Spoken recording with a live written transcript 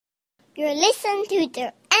You're listening to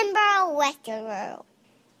the Ember Western World.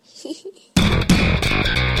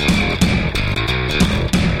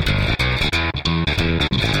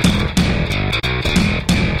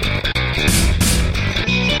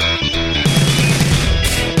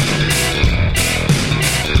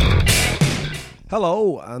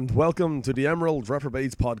 Hello and welcome to the Emerald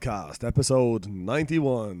Reprobates podcast, episode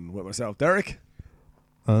 91, with myself, Derek.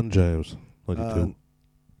 And James, 92.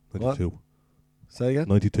 92. What? Say again?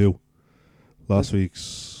 92. Last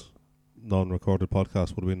week's non-recorded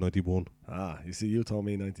podcast would have been 91. Ah, you see, you told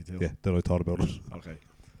me 92. Yeah, then I thought about it. Okay.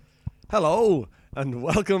 Hello and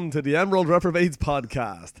welcome to the Emerald Reprobates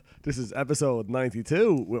podcast. This is episode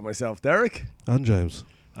 92 with myself, Derek. And James.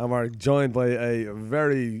 And we're joined by a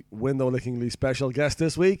very window-lickingly special guest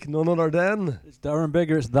this week, none other than... It's Darren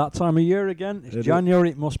Bigger. It's that time of year again. It's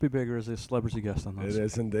January. It must be Bigger as a celebrity guest on this. It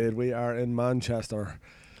is indeed. We are in Manchester.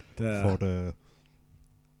 For the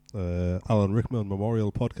Alan Rickman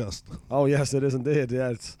Memorial podcast. Oh, yes, it is indeed.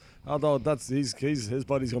 Yeah, although his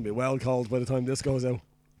body's going to be well cold by the time this goes out.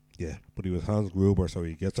 Yeah, but he was Hans Gruber, so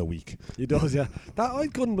he gets a week. He does, yeah. That I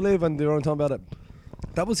couldn't believe when they were talking about it.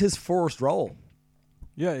 That was his first role.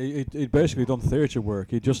 Yeah, he'd basically done theatre work.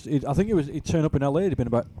 I think he'd turned up in LA. It'd been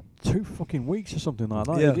about 2 fucking weeks or something like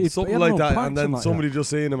that. Yeah, something like that. And then somebody just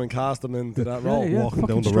seen him and cast him into that role. Yeah, walking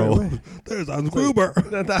down the road. There's Hans Gruber.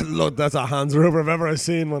 That's a Hans Gruber if ever I've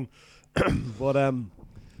seen one. But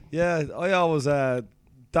yeah, I always that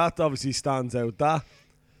obviously stands out. That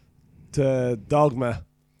to Dogma.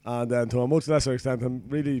 And then to a much lesser extent, and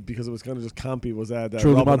really because it was kind of just campy, was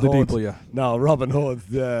Robin Hood. No, Robin Hood,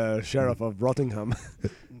 the Sheriff of Rottingham.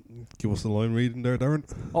 Give us the line reading there, Darren.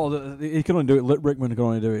 Oh, he can only do it. Rickman can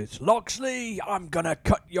only do it. It's Loxley, I'm going to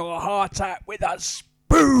cut your heart out with a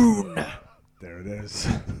spoon. There it is.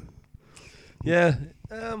 Yeah,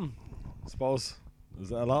 I suppose. Is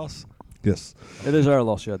that a loss? Yes. It is our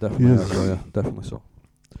loss, yeah, definitely. Yes. So, yeah, definitely so.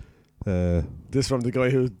 This from the guy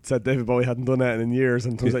who said David Bowie hadn't done anything in years,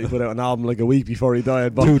 and turns out he put out an album like a week before he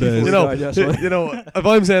died. But 2 days. You know, if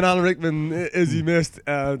I'm saying Alan Rickman is he missed,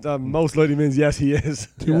 that most likely means yes, he is.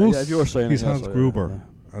 Yeah, if you were saying he's Hans Gruber,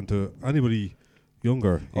 and to anybody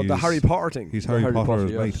younger, the Harry Potter thing. He's Harry Potter's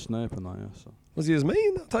mate. Snape and that, yeah. So. Was he his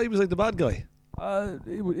main? I thought he was like the bad guy.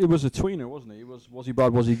 It was a tweener, wasn't he? Was he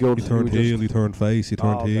bad? Was he good? He turned heel, he turned face, he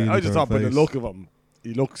turned heel. I just thought by the look of him,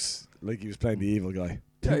 he looks like he was playing the evil guy.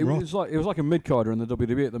 Yeah, it was like a mid-carder in the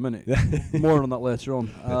WWE at the minute. More on that later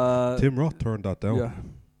on. Tim Roth turned that down. Yeah.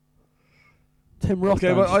 Tim Roth.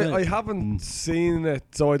 Okay, but I haven't seen it,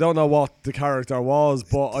 so I don't know what the character was,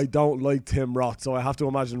 but I don't like Tim Roth, so I have to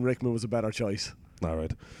imagine Rickman was a better choice. All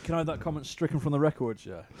right. Can I have that comment stricken from the records?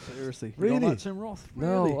 Yeah. Seriously. Really? You don't like Tim Roth?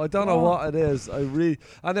 Really? No, I don't know what it is.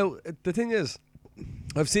 I know the thing is,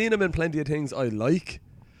 I've seen him in plenty of things I like.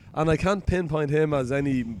 And I can't pinpoint him as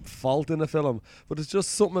any fault in the film, but it's just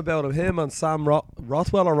something about him and Sam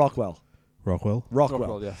Rothwell or Rockwell?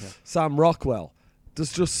 Rockwell, yeah. Sam Rockwell.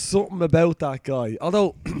 There's just something about that guy.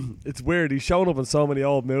 Although, it's weird, he's shown up in so many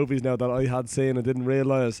old movies now that I had seen and didn't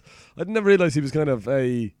realise. I didn't realise he was kind of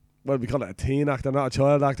we call it a teen actor, not a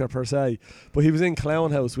child actor per se. But he was in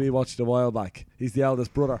Clown House we watched a while back. He's the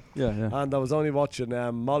eldest brother. Yeah. And I was only watching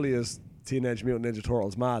Molly's Teenage Mutant Ninja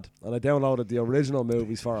Turtles Mad, and I downloaded the original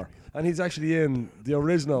movies for her, and he's actually in the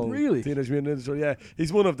original Teenage Mutant Ninja Turtles. Yeah,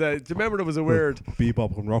 he's one of the. Do you remember there was a weird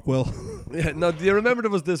Bebop and Rockwell? Yeah, no. Do you remember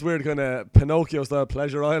there was this weird kind of Pinocchio style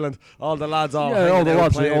Pleasure Island? All the lads all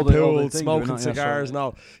playing pool, smoking cigars and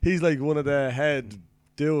all. He's like one of the head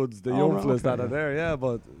dudes, the young fellas that are there. Yeah,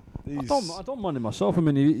 but I don't mind him myself. I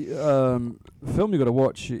mean, the film you got to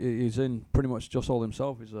watch, he's in pretty much just all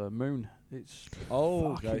himself. He's Moon. It's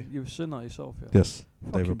okay. You've seen that yourself, yeah? Yes,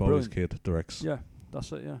 fucking David Bowie's brilliant. kid directs. Yeah, that's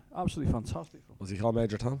it. Yeah, absolutely fantastic film. Was he called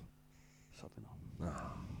Major Tom? Sadly not.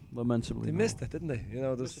 Lamentably, they missed it, didn't they? You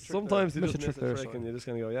know, sometimes they just miss a trick, and you're just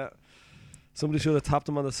gonna go, yeah. Somebody should have tapped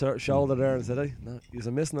him on the shoulder there and said, "Hey, no, he's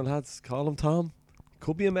a missing, lads. Call him Tom.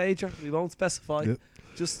 Could be a major. We won't specify. Yep.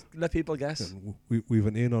 Just let people guess." Yeah, we've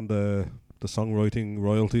an in on the songwriting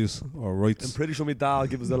royalties or rights. I'm pretty sure my dad will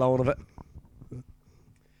give us the loan of it.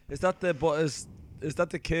 Is that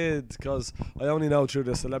the kid? Because I only know through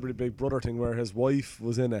the Celebrity Big Brother thing where his wife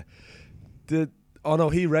was in it.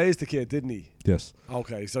 He raised the kid, didn't he? Yes.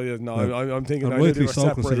 Okay, so I'm thinking. And rightly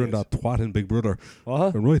so, considering that twat in Big Brother.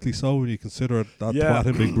 What? And rightly so when you consider that twat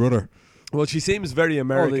in Big Brother. Well, she seems very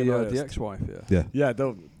Americanized. The ex-wife, yeah.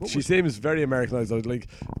 She seems very Americanized, like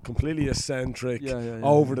completely eccentric,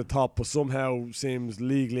 over the top, but somehow seems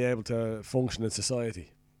legally able to function in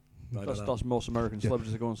society. That's most American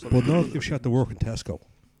celebrities that go on. But not if she had to work in Tesco.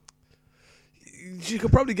 She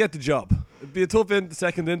could probably get the job. It'd be a tough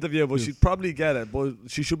second interview, but she'd probably get it. But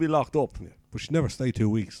she should be locked up. But she'd never stay 2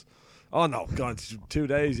 weeks. Oh no, God, 2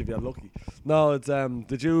 days if you're lucky. No, it's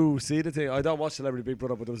did you see the thing? I don't watch Celebrity Big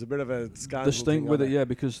Brother, but there was a bit of a scandal. The stink thing with on it, yeah,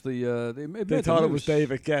 because they thought it was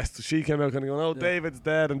David Guest. She came out kind of going, "Oh, Yeah. David's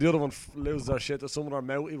dead," and the other one loses her shit. There's some of her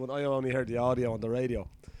mouthy one. I only heard the audio on the radio.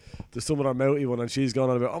 There's some of her mouthy one, and she's going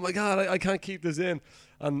on about, "Oh my God, I can't keep this in."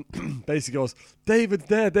 And basically goes, David's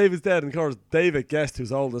dead. And of course, David Guest,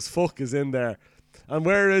 who's old as fuck, is in there. And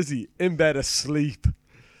where is he? In bed asleep.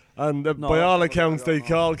 And by all accounts, they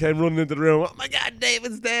came running into the room. Oh my God,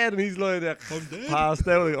 David's dead, and he's lying there, passed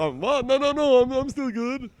out. Like, oh, what? No, I'm still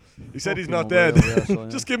good. He said he's not dead.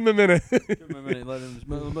 Just give him a minute. Give him a minute, let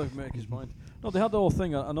him make his mind. No, they had the whole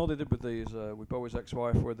thing. I know they did with these with Bowie's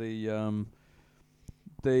ex-wife, where they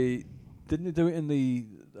didn't they do it in the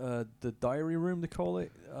diary room, they call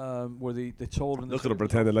it, where they told him. Look at him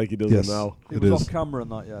pretending like he doesn't Yes. know. It was off camera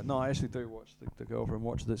and that. Yeah, no, I actually do watch the girlfriend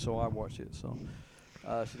watched it, so I watched it. So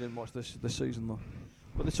she didn't watch this season though.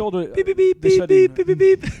 But they told her. Beep beep beep they beep said beep beep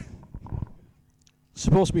beep beep.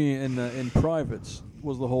 supposed to be in private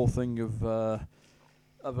was the whole thing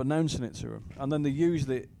of announcing it to him, and then they used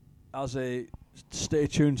it as a stay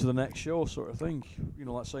tuned to the next show sort of thing. You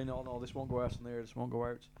know, like saying, "Oh no, this won't go out in there, this won't go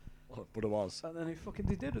out." Oh, but it was. And then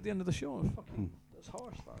they did at the end of the show. Fucking, that's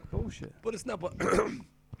harsh, that bullshit. But it's not. But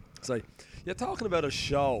sorry, you're talking about a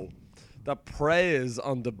show that preys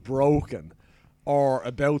on the broken or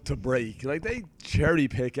about to break. Like they cherry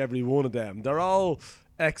pick every one of them. They're all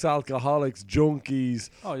ex-alcoholics, junkies.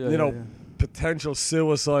 Oh yeah, you know, yeah. potential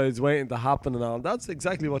suicides waiting to happen and all. That's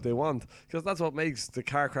exactly what they want, because that's what makes the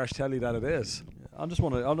car crash telly that it is. I don't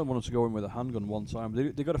want them to go in with a handgun one time.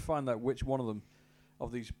 They got to find out which one of them,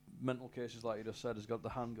 of these mental cases like you just said, has got the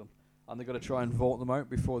handgun, and they got to try and vote them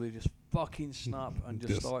out before they just fucking snap and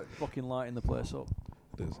just Yes. start fucking lighting the place up.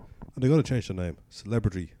 It is. And they got to change the name.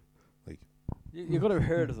 Celebrity. You got to have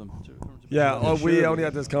heard of them. To Yeah, we sure. only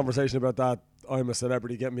had this conversation about that. I'm a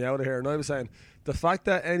celebrity, get me out of here. And I was saying, the fact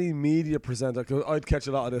that any media presenter, because I'd catch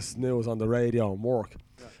a lot of this news on the radio and work,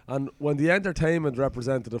 and when the entertainment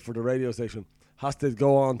representative for the radio station has to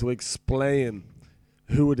go on to explain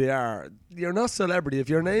who they are, you're not celebrity. If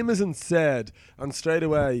your name isn't said, and straight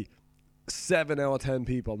away 7 out of 10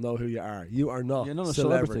 people know who you are, you are not You're not a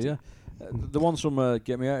celebrity. celebrity, yeah. The ones from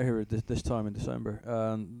Get Me Out of Here this time in December,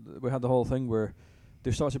 we had the whole thing where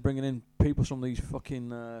they started bringing in people from these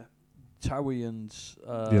fucking Towie and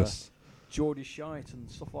Yes. Geordie Shite and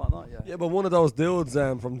stuff like that, yeah. Yeah, but one of those dudes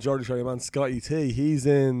from Geordie Shore, your man Scotty T, he's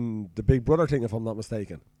in the Big Brother thing, if I'm not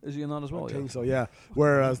mistaken. Is he in that as well? I Yeah. think so, yeah.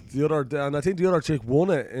 Whereas the other, and I think the other chick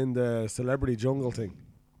won it in the Celebrity Jungle thing.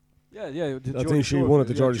 Yeah. The I Geordie think she Shore won it,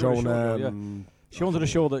 the yeah, Geordie Shore Shore one. girl, yeah. She wanted to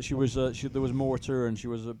show that she was there was more to her and she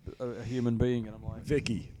was a human being, and I'm like,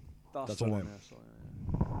 Vicky. that's That's the her one. name. Yeah, so,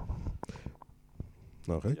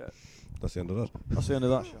 Okay. yeah. That's the end of that. That's the end of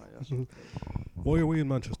that shot. Yes. Why are we in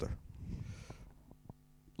Manchester?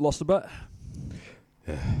 Lost a bet.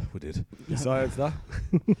 Yeah, we did. Besides that,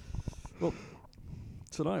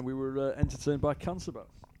 Tonight we were entertained by Cancer Bet.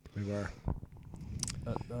 we were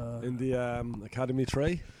At, in the Academy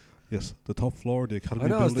Tray. Yes, the top floor, the Academy I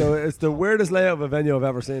know, building. it's the weirdest layout of a venue I've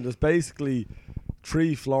ever seen. There's basically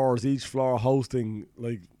 3 floors, each floor hosting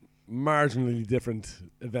like marginally different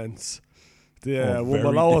events. The Oh, one very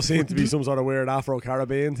below us seemed different. to be some sort of weird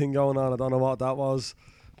Afro-Caribbean thing going on. I don't know what that was.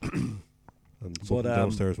 And something But,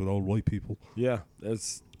 downstairs with old white people. Yeah,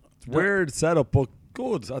 it's Yeah. weird setup, but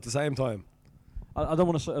good at the same time. I don't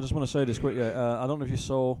want to say. I just want to say this quickly. I don't know if you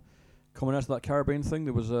saw coming out of that Caribbean thing.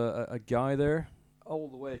 There was a guy there, all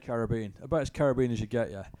the way Caribbean, about as Caribbean as you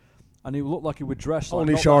get, yeah. And he looked like he would dress like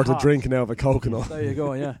Only not short the of hat. drinking out of a coconut. There you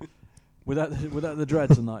go, yeah. Without the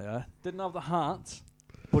dreads and that, yeah. Didn't have the hat,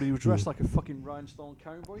 but he was dressed like a fucking rhinestone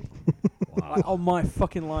cowboy. Like, on my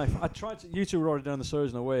fucking life, I tried to. You two were already down the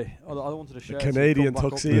stairs in a way. I wanted to share. so Canadian come back up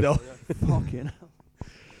tuxedo. there, yeah. Fucking hell.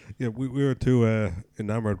 Yeah, we were too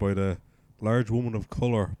enamoured by the large woman of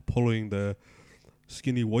colour pulling the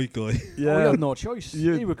skinny white guy. Oh, we Yeah. had no choice.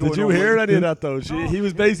 He was Did going you on hear like- any of that though? No, He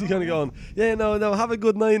was yeah, basically no, kind of going, "Yeah, no, have a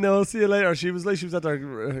good night. Now I'll see you later." She was at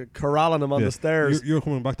there corralling him on Yeah, the stairs. You're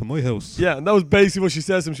coming back to my house. Yeah, and that was basically what she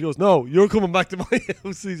says to him. She goes, "No, you're coming back to my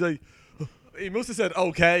house." He's like, he must have said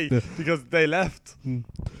okay Yeah. because they left.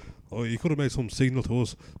 Oh, you could have made some signal to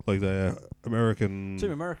us, like the American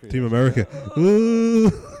Team America. Team yeah. America.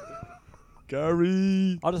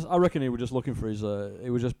 Gary. I reckon he was just looking for his. He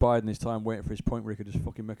was just biding his time, waiting for his point where he could just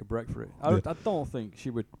fucking make a break for it. I don't think she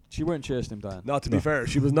would. She weren't chasing him down. Not to be fair,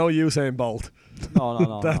 she was no Usain Bolt.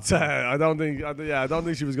 No. That's. I don't think. I don't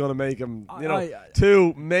think she was going to make him. You know, I-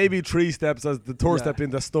 2, maybe 3 steps as the third Yeah. step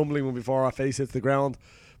into stumbling one before our face hits the ground.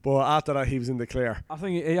 But after that, he was in the clear. I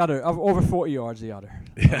think he had her over 40 yards. He had her.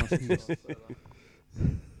 Yeah.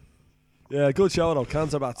 Yeah, good show though.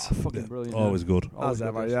 Cancer bats. Fucking brilliant. Always good. As good,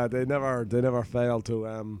 ever, yes. yeah, they never fail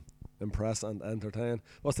to impress and entertain.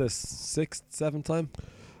 What's this, 6th, 7th time?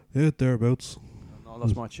 Yeah, thereabouts. No,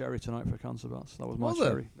 that's my cherry tonight for Cancer Bats. That was my Was it?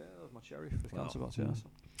 cherry. Yeah, that was my cherry for Cancer Bats. Yes.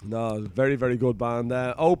 No, very, very good band.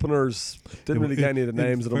 Openers didn't really get any of the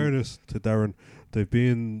names of In them. fairness to Darren, they've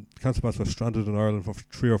been Cancer Bats were stranded in Ireland for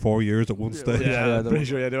 3 or 4 years at one stage. Yeah, I'm they pretty were.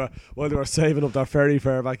 sure. Yeah, they were saving up their ferry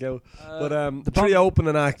fare back out. But the 3 band-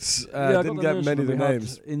 opening acts I got didn't the get names many of them. the We had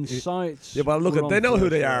names. Insights. Yeah, but look, were they on know who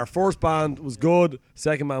first, they yeah. are. First band was good.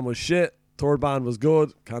 Second band was shit. Third band was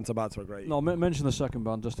good. Cancer Bats were great. No, mention the second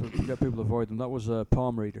band just to get people to avoid them. That was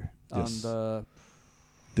Palm Reader, Yes. and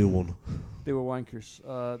Do one. they were wankers.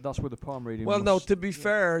 That's where the palm reading. Well, was. no, to be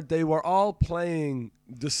fair, they were all playing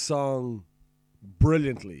the song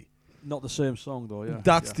brilliantly. Not the same song though. Yeah.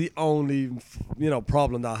 That's yeah. the only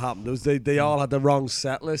problem that happened. Was they all had the wrong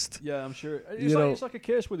set list. Yeah, I'm sure. It's like a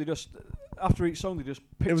case where they just after each song they just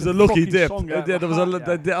picked It was a a lucky fucking dip. song Yeah, out of there was a a.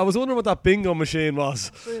 hat, yeah. I was wondering what that bingo machine was.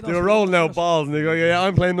 See, They that's were what- rolling out that's- balls and they go, "Yeah,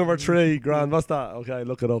 I'm playing number 3. Grand, what's that? Okay,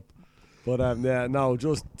 look it up." But yeah, no,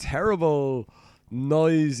 just terrible,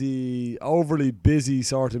 noisy, overly busy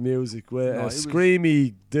sort of music with No, a it was-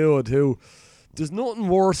 screamy dude who. There's nothing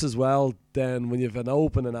worse as well than when you've an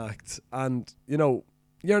opening act and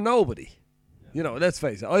you're nobody. Let's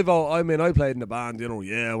face it. I played in a band.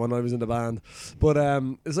 When I was in the band, but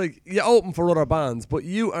it's like you open for other bands, but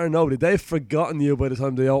you are nobody. They've forgotten you by the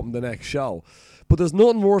time they open the next show. But there's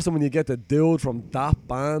nothing worse than when you get the dude from that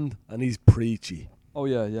band and he's preachy, Oh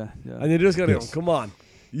yeah. and you're just gonna Yes. go, "Come on,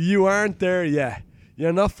 you aren't there yet.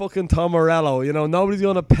 You're not fucking Tom Morello. Nobody's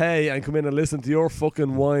gonna pay and come in and listen to your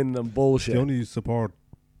fucking whine and bullshit." The only support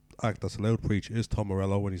act that's allowed preach is Tom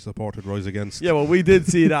Morello when he supported Rise Against. Yeah, well, we did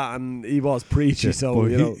see that, and he was preachy, Yeah, so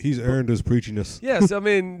but he's earned his preachiness. Yes, I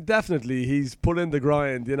mean, definitely, he's put in the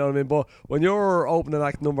grind, you know what I mean? But when you're opening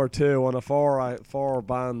act number 2 on a four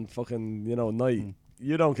band fucking, night,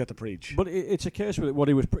 you don't get to preach. But it's a case with what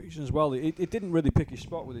he was preaching as well. It didn't really pick his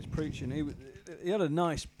spot with his preaching. He had a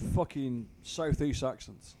nice fucking southeast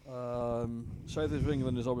accent. South of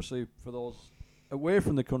England is obviously for those away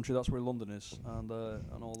from the country. That's where London is, and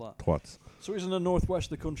all that. Twats. So he's in the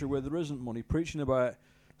northwest of the country where there isn't money, preaching about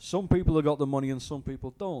some people have got the money and some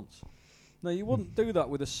people don't. Now you wouldn't do that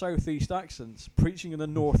with a southeast accent, preaching in the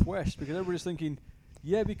northwest, because everybody's thinking,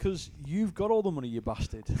 yeah, because you've got all the money, you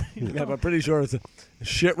bastard. Yeah, but I'm pretty sure it's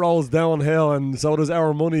shit rolls downhill, and so does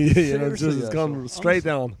our money. It's Seriously, yeah, gone so straight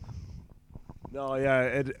honestly. down. No,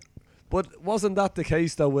 yeah, but wasn't that the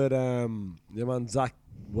case though with your man Zach,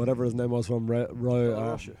 whatever his name was from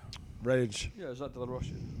Russia. Rage? Yeah, is that De La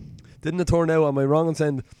Rocha? Didn't it turn out? Am I wrong in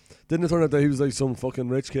saying? Didn't it turn out that he was like some fucking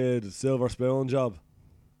rich kid, silver spoon job?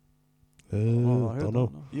 Oh, I heard Don't that, know.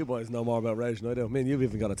 no. You boys know more about Rage than I do. I mean, you've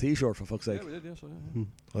even got a T-shirt for fuck's sake. Yeah, we did, yes. Yeah.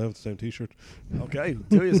 I have the same T-shirt. Okay,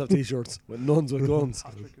 two of you have T-shirts with nuns with guns.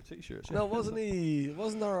 Hat-trick of t-shirts. Yeah. No, wasn't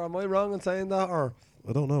there? Am I wrong in saying that? Or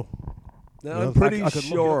I don't know. no, Yeah, I'm pretty I could look it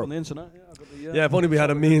up sure. on the internet. Yeah, I've got the, Yeah, if only we had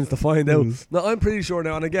a means to find out. No, I'm pretty sure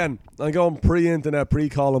now. And again, I'm going pre-internet,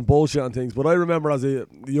 pre-calling bullshit and things. But I remember as a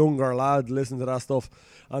younger lad listening to that stuff,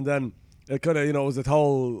 and then it kind of, it was a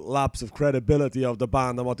whole lapse of credibility of the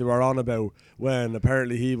band and what they were on about when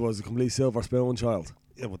apparently he was a complete silver spoon child.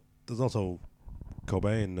 Yeah, but there's also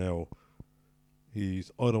Cobain now. I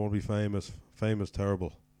don't want to be famous. Fame is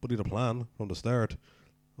terrible. But he had a plan from the start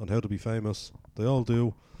on how to be famous. They all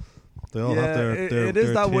do. They all have their it is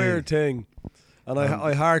their that thing. weird thing. And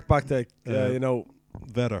I hark back to,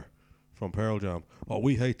 Vedder from Pearl Jam. Oh,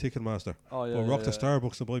 we hate Ticketmaster. Oh, yeah. Well, rock yeah, the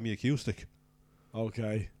Starbucks and buy me acoustic.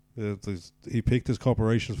 okay, He picked his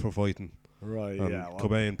corporations for fighting. right, And yeah. Well,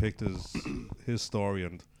 Cobain picked his story,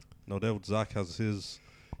 and no doubt Zach has his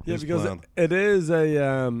because plan. it is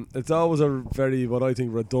it's always a very, what I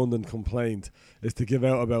think, redundant complaint is to give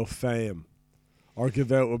out about fame. Or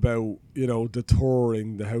give out about, the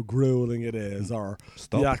touring, how grueling it is, or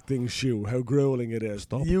Stop. the acting shoot, how grueling it is.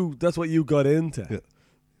 Stop. That's what you got into. Yeah.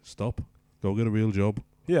 Stop. Go get a real job.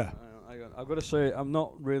 Yeah. I've got to say, I'm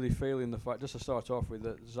not really feeling the fact, just to start off with,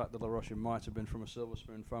 that Zach De La Rocha might have been from a silver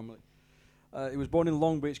spoon family. He was born in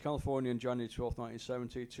Long Beach, California on January 12,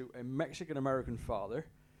 1970, to a Mexican-American father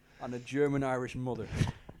and a German-Irish mother.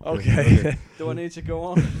 Okay. Do I need to go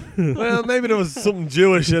on? Well, maybe there was something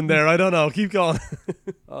Jewish in there. I don't know. Keep going.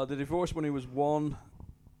 The divorce when he was 1.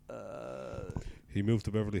 He moved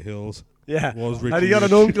to Beverly Hills. Yeah. Was And he Richie got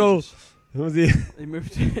an Rich. uncle. Who was he? He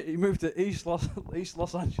moved to East Los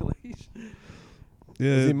Angeles.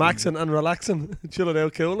 Yeah. Was he maxing and relaxing? Chilling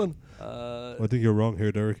out, cooling? I think you're wrong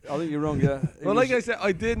here, Derek. I think you're wrong. Yeah. Well, like I said,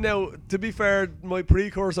 I did know, to be fair, my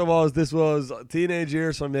precursor this was teenage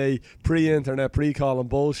years for me, pre-internet, pre-calling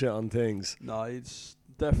bullshit on things. No, it's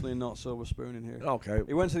definitely not silver spoon in here. Okay.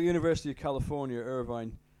 He went to the University of California,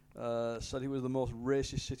 Irvine. Said he was the most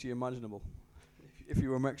racist city imaginable. If you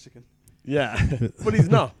were Mexican. Yeah. But he's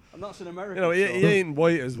not. And that's in America. You know, he so- ain't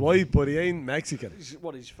white as white, but he ain't Mexican.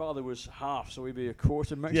 His father was half, so he'd be a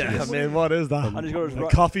quarter Mexican. Yeah, I mean, what is that? And he's got his A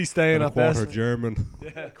coffee stain And a at best. quarter German.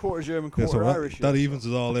 a quarter German, Yeah, quarter so Irish. that yeah. evens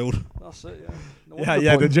it all out. That's it, yeah. No Yeah, wonder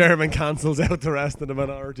yeah, the point. German cancels out the rest of the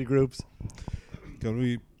minority groups. Can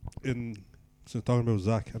we, since talking about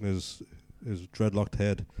Zach and his dreadlocked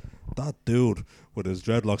head, that dude with his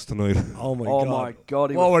dreadlocks tonight. Oh my Oh god. my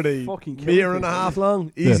god, he What was were they? fucking killing Meter and a people, half wasn't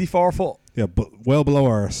long? Easy Yeah. 4 foot. Yeah, but well below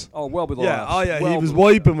ours. he? Oh, well below Yeah, us. oh yeah, Well he was below-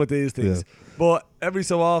 wiping with these things. Yeah. But every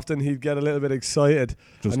so often he'd get a little bit excited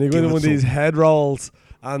Just and he'd go give in it with these some- head rolls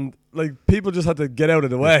and like people just had to get out of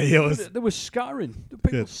the way. It was There was scattering. The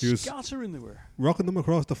people Yeah, he was- scattering they were. Rocking them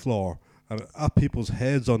across the floor and at people's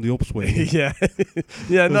heads on the upswing. yeah.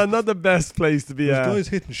 Yeah, not the best place to be There's guys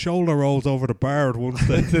hitting shoulder rolls over the bar at one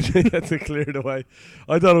stage. to clear the way.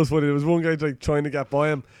 I thought it was funny. There was one guy like trying to get by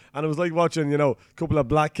him, and it was like watching, a couple of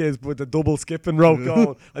black kids with the double skipping rope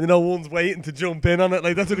going, and one's waiting to jump in on it.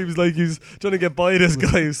 Like that's what he was like. He was trying to get by this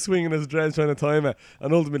guy who's swinging his dreads, trying to time it,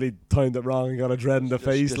 and ultimately timed it wrong and got a dread in the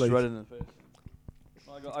face. Just Like, red in the face.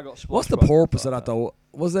 I got what's the splashed by purpose of that though?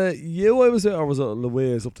 Was it you I was it, or was it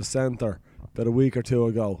Louise up the centre about a week or two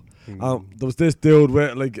ago? There was this dude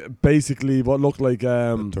with like basically what looked like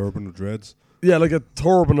Turban of dreads. yeah, like a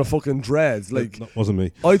turban of fucking dreads. Like That wasn't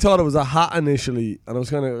me. I thought it was a hat initially, and I was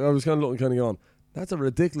kind of looking, kind of going, "That's a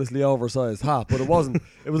ridiculously oversized hat," but it wasn't.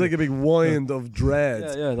 It was like a big wind of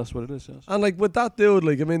dreads. Yeah, that's what it is. Yes. And like with that dude,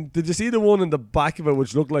 like I mean, did you see the one in the back of it,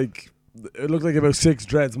 which looked like about 6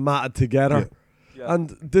 dreads matted together? Yeah. And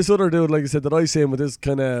this other dude, like I said, that I seen with this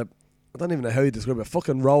kind of, I don't even know how you describe it,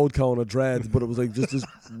 fucking road cone of dreads, but it was like just this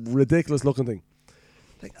ridiculous looking thing.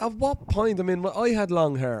 Like, at what point, I mean, I had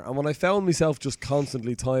long hair, and when I found myself just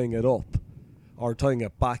constantly tying it up, or tying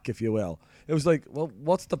it back, if you will, it was like, well,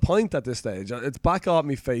 what's the point at this stage? It's back off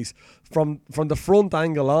me face. From the front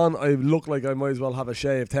angle on, I look like I might as well have a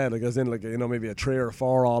shaved head, like as in like, maybe a 3 or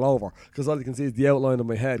 4 all over, because all you can see is the outline of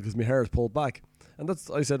my head, because my hair is pulled back. And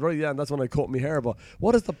I said, right, yeah, and that's when I cut my hair. But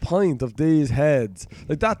what is the point of these heads?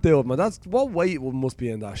 Like that dude, man, that's what weight must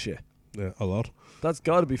be in that shit. Yeah, a lot. That's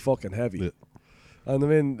got to be fucking heavy. Yeah. And I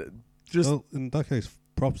mean, just Well, in that case,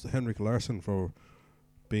 props to Henrik Larsson for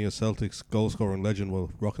being a Celtics goal scoring legend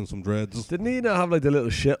while rocking some dreads. didn't he not have like the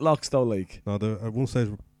little shit locks though? Like, Now, at one stage,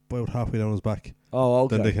 about halfway down his back. oh,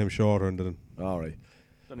 okay, Then they came shorter, and then all right.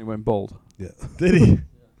 Then he went bald. yeah. Did he?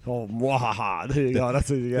 Oh, mwahaha. There you go. That's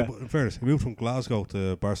what you Yeah, get. but in fairness, he moved from Glasgow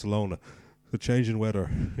to Barcelona. The change in weather,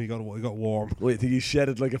 he got warm. Wait, think he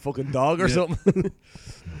shedded like a fucking dog or Yeah. something?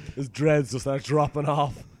 His dreads just start dropping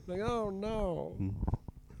off. Like, oh no. Mm.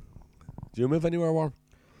 Do you move anywhere warm?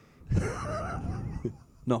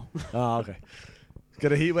 No. Oh, okay.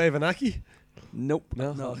 Get a heat wave in Aki? Nope.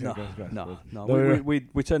 No? No. Okay, No. good. No. No, We, you're-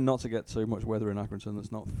 we tend not to get too much weather in Accrington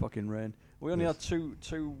that's not fucking rain. We only had a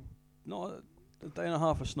day and a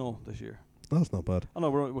half of snow this year. That's not bad. I know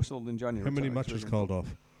we're still in January. How many technically matches speaking. called off?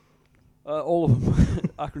 All of them.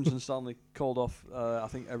 Accrington Stanley called off. I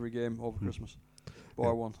think every game over Christmas, bar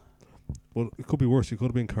Yeah. one. Well, it could be worse. It could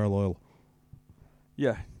have been Carlisle.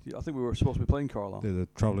 Yeah, I think we were supposed to be playing Carlisle. They're the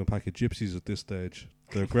travelling pack of gypsies at this stage.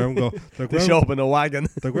 Their ground got They show up in a wagon.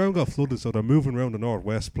 their ground got flooded, so they're moving around the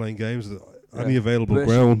northwest playing games. Any Yeah. available Basi-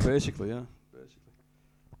 ground. Basically, yeah. Basically.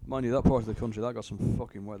 Mind you, that part of the country that got some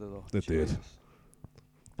fucking weather though. It did. Jesus.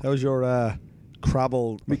 How's your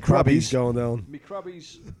crabbies crabbies. going down? Me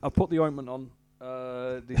crabbies. I put the ointment on.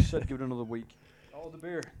 They said give it another week. Oh, the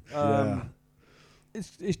beer. Yeah.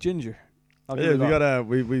 It's ginger. I'll give Yeah, you we that. got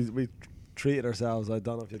we treated ourselves. I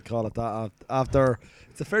don't know if you'd call it that. After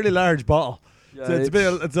it's a fairly large bottle. Yeah,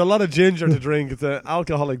 It's a lot of ginger to drink. It's an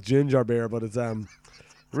alcoholic ginger beer, but it's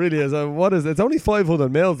really is. What is it? It's only 500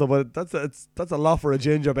 mils though, but that's a lot for a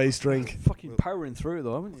ginger based drink. fucking powering through it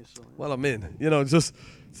though, haven't you? So, Well, I mean, it's just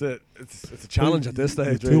it's a challenge at this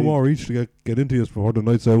stage. Two Really. more each to get into us before the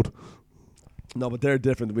night's out. No, but they're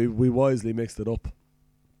different. We wisely mixed it up.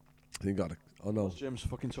 I think got it. Oh no, James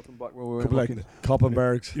fucking took them back where we were couple like looking.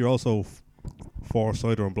 Koppenbergs. You're also 4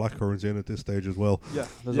 cider and blackcurrants in at this stage as well. Yeah,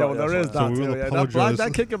 Yeah, well, there is So that we too. will Yeah, apologise.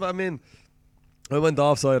 that kick I mean, I went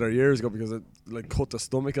off cider years ago because it like cut the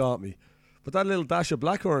stomach off me. But that little dash of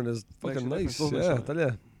blackcurrant is Makes fucking a nice. difference, Yeah, doesn't tell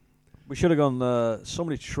you. We should have gone.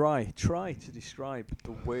 Somebody try to describe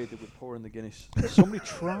the way that we pour in the Guinness. Somebody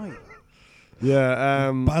try.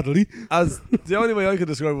 Yeah, Badly. as the only way I could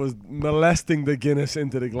describe it was molesting the Guinness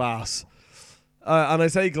into the glass. And I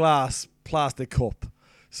say glass, plastic cup.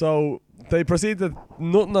 So they proceeded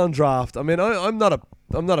nothing on draft. I mean, I'm not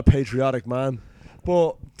a patriotic man,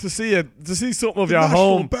 but to see something of The your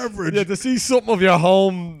national home, beverage. yeah, to see something of your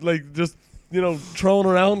home like just thrown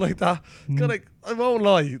around like that, kind of, I won't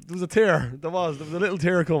lie, there was a tear. There was a little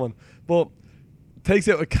tear coming, but takes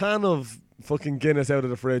out a can of fucking Guinness out of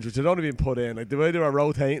the fridge, which had only been put in. Like the way they were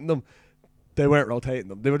rotating them, they weren't rotating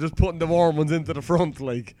them. They were just putting the warm ones into the front.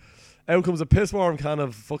 Like, out comes a piss warm can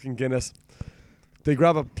of fucking Guinness. They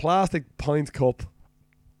grab a plastic pint cup,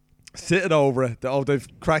 sit it over it. They've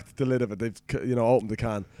cracked the lid of it. They've opened the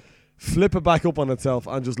can, flip it back up on itself,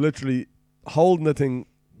 and just literally holding the thing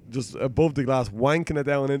just above the glass, wanking it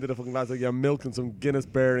down into the fucking glass like you're milking some Guinness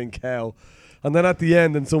bearing cow. And then at the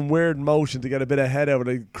end, in some weird motion to get a bit of head out,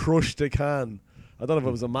 they crushed the can. I don't know if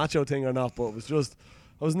it was a macho thing or not, but it was just,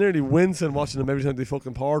 I was nearly wincing watching them every time they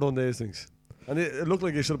fucking poured on these things. And it looked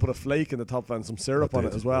like they should have put a flake in the top and some syrup on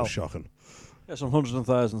it as well. Shocking. Yeah, some hundreds of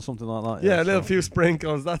thousands, something like that. Yeah, a little few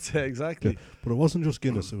sprinkles, that's it, exactly. Yeah. But it wasn't just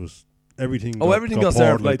Guinness, it was everything. Everything got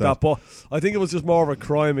served poured like that. But I think it was just more of a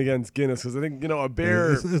crime against Guinness because I think, a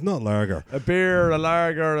beer, It's not lager. a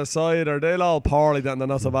lager, a cider, they'll all pour like that and they're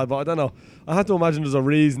not so bad. But I don't know. I have to imagine there's a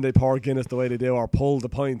reason they pour Guinness the way they do or pull the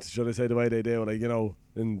pints, should I say, the way they do. Like,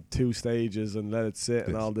 in 2 stages and let it sit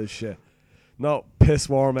and all this shit. No, piss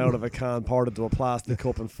warm out of a can, poured into a plastic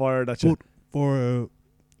cup and fired at you. But for a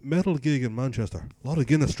metal gig in Manchester, a lot of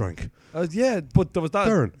Guinness drank. Yeah, but there was that.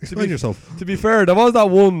 Darren, to explain be- yourself. To be fair, there was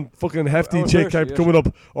that one fucking hefty Oh, chick Hershey, kept yes. coming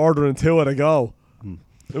up ordering 2 at a go. Hmm.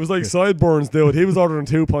 It was like Sideburns dude. He was ordering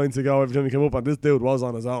 2 pints a go every time he came up, and this dude was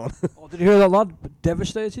on his own. Oh, did you hear that lad?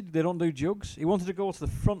 Devastated. They don't do jugs. He wanted to go to the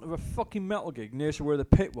front of a fucking metal gig near to where the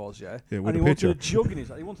pit was. Yeah, Yeah, and with he a wanted picture. a jug in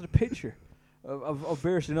his. He wanted a picture of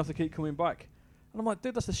beer, so he didn't have to keep coming back. And I'm like,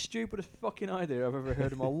 dude, that's the stupidest fucking idea I've ever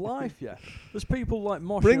heard in my life. Yeah, there's people like moshing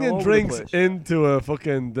all Bringing over drinks the place. into a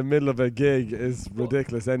fucking the middle of a gig is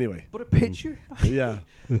ridiculous anyway. But a picture, Yeah.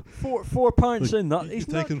 four pints Look, in that. you've He's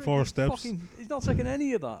not taken 4 drinking steps. He's not taking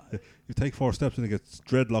any of that. You take 4 steps and it gets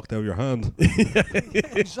dreadlocked out of your hand.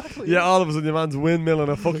 Exactly. Yeah, all of a sudden your man's windmilling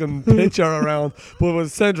a fucking pitcher around, but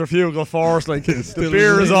with centrifugal force, like the still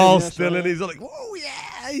beer in is the- all yeah, still so- in. He's like, whoa,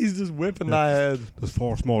 yeah! He's just whipping that head. There's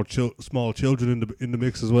 4 small children in the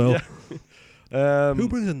mix as well. Yeah. Who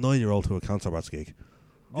brings a 9-year-old to a Cancer Bats gig?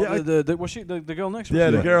 Oh, Yeah, was she the girl next? Yeah,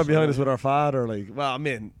 was the she? girl behind us with her father. Like, well, I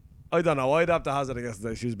mean, I don't know. I'd have to hazard a guess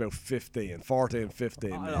that she was about 14,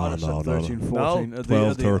 15. I'd maybe. have said no, 13, no. 14. No?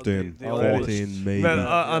 12, 13, the 14, oldest. maybe. Man,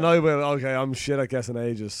 and I will. Okay, I'm shit at guessing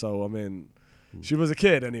ages. So I mean, she was a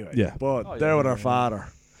kid anyway. Yeah. But Oh, there yeah, with her yeah. father.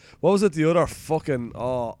 What was it? The other fucking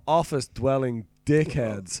office dwelling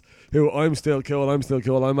dickheads who I'm still cool.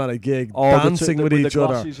 I'm at a gig Oh, dancing with each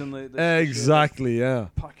other. Exactly. Exactly. Yeah.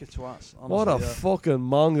 Pack of twats. Honestly, What a yeah. fucking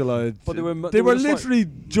mongoloid. But they were They were just like- literally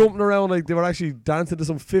jumping around like they were actually dancing to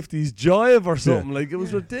some 50s jive or something. Like, it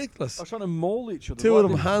was Yeah. ridiculous. I was trying to maul each other. Two Like, of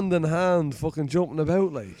them they- hand in hand fucking jumping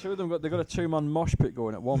about like. Two of them they got a 2-man mosh pit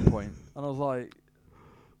going at one point, and I was like,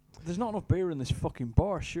 "There's not enough beer in this fucking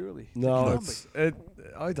bar, surely." No, There it's it.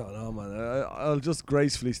 I don't know, man. I'll just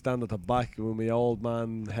gracefully stand at the back with my old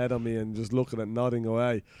man head on me and just look at it, nodding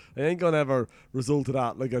away. I ain't gonna ever result to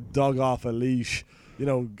that like a dog off a leash.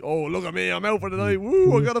 Oh, look at me, I'm out for the night.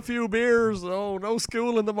 Woo, I got a few beers. Oh, no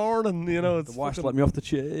school in the morning. It's the wife fucking- let me off the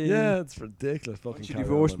chain. yeah, it's ridiculous. Fucking She carry on,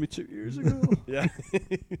 divorced man. me 2 years ago. Yeah.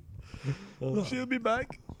 She'll be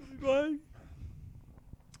back.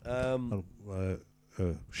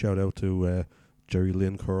 Shout out to Jerry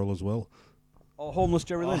Lynn Curl as well. Oh, homeless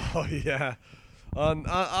Jerry Lynn. Oh yeah. And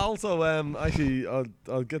also, actually,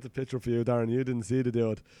 I'll get the picture for you, Darren. You didn't see the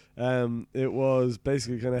dude. It was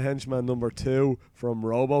basically kind of henchman number 2 from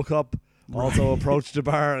RoboCop. Also approached the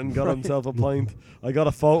bar and got himself a pint. I got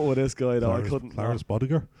a photo with this guy though. I couldn't. Clarence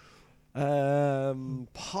Bodiger.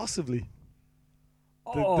 Possibly.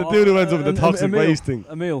 Oh, the dude who ends up with the toxic Emil. waste thing.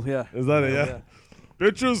 Emil, yeah. Is that it? Yeah.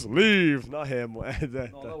 Bitches leave. Not him. No,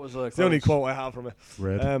 that was It's the only close. quote I have from it.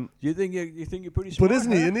 Red. You think you're pretty smart? But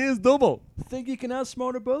isn't he? huh? And he is double. Think you can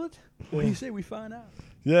outsmart a bullet? What do you say we find out?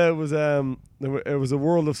 Yeah, it was it was a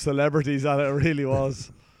world of celebrities that it really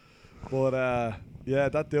was. But yeah,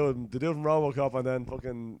 that dude, the dude from RoboCop, and then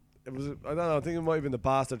fucking it was. I don't know. I think it might have been the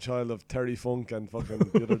bastard child of Terry Funk and fucking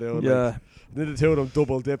the other dude. Yeah. Like, the two of them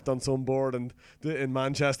double dipped on some board and in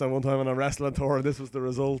Manchester one time on a wrestling tour, and this was the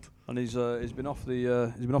result. And he's been off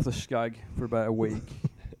the skag for about a week.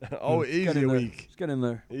 Oh, easy a week. He's getting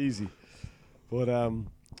there. Easy. But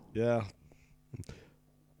yeah.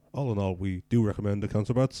 All in all, we do recommend the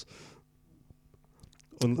Concerts.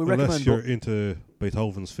 Unless recommend you're into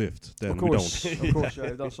Beethoven's Fifth, then Of course, we don't. of course,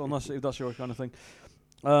 yeah. If that's your kind of thing.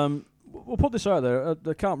 We'll put this out there.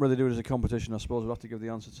 I can't really do it as a competition, I suppose. We'll have to give the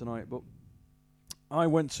answer tonight. But I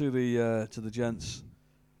went to the gents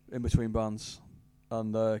in between bands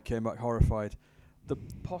and came back horrified. The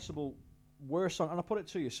possible worst song, and I put it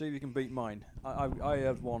to you, see if you can beat mine. I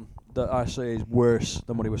have one that I say is worse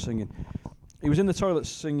than what he was singing. He was in the toilet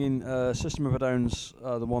singing System of a Down's,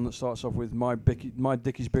 the one that starts off with My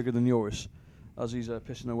Dick is Bigger Than Yours, as he's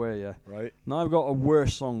pissing away, yeah. Right. Now I've got a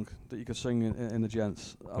worse song that you could sing in the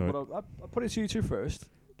gents. Right. But I'll put it to you two first.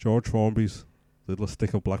 George Formby's Little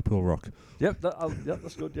Stick of Blackpool Rock, Yep,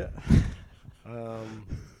 that's good, yeah.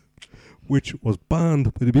 which was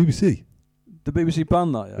banned by the BBC. The BBC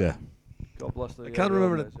banned that, yeah. Yeah. God bless the I can't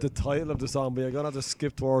remember the the title of the song, but you're gonna have to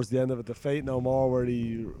skip towards the end of it. The Fate No More, where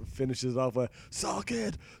he finishes it off with "Suck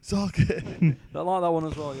it, suck it." I like that one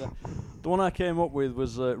as well, yeah. The one I came up with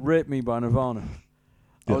was "Rape Me" by Nirvana.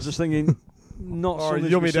 I was Yes. just thinking, not Or something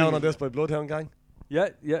 "Yummy to be Down singing. on This" by Bloodhound Gang. Yeah,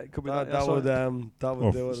 it could be that. That would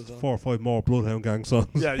Or do it as well. 4 or 5 more Bloodhound Gang songs.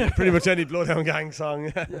 Yeah, pretty much any Bloodhound Gang song.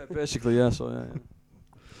 Yeah. yeah, basically, yeah. So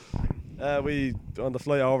yeah. We on the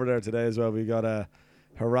flight over there today as well. We got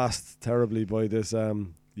harassed terribly by this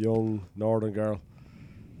young northern girl.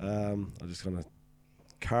 I'm just gonna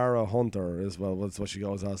Cara Hunter as well. That's what she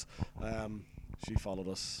goes as. She followed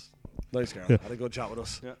us. Nice girl. Yeah. Had a good chat with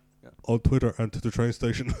us. Yeah. On Twitter and to the train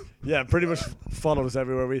station. Yeah, pretty much followed us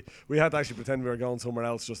everywhere. We had to actually pretend we were going somewhere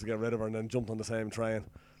else just to get rid of her, and then jumped on the same train,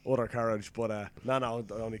 other carriage. But no,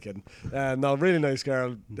 only kidding. No, really nice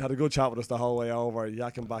girl. Had a good chat with us the whole way over,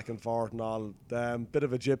 yakking back and forth and all. Bit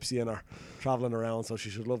of a gypsy in her, travelling around, so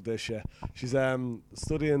she should love this shit. She's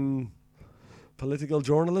studying political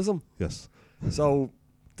journalism, Yes. so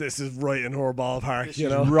this is right in her ballpark, This you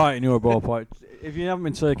is know. right in your ballpark. If you haven't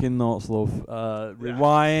been taking notes, love,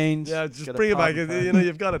 rewind. Yeah, just get a bring it back. pad and pen. You know,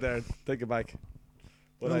 you've got it there. Take it back.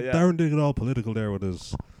 But, Well, yeah. Darren did get all political there with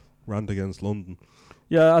his rant against London.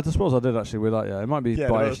 Yeah, I suppose I did actually with that. Yeah, it might be Yeah,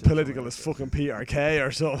 no, it's biased. political as fucking Peter Kay or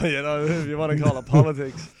something, you know, if you want to call it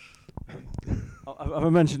politics. Have I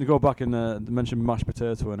mentioned to go back and mention mashed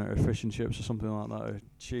potato in it, or fish and chips, or something like that, or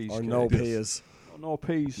cheese? Or no Yes. peas. Oh, no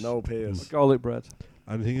peas. No Or peas. garlic bread.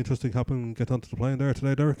 Anything interesting happen? Get onto the plane there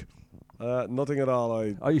today, Derek? Nothing at all.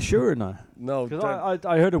 Are you sure now? No. Because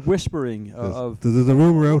I heard a whispering of. There's a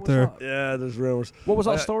rumour What out was there. that? Yeah, there's rumours. What was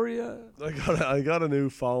that Uh, story? I got a new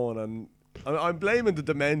phone, and I'm blaming the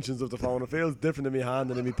dimensions of the phone. It feels different in my hand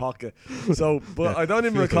than in my pocket. So, but Yeah, I don't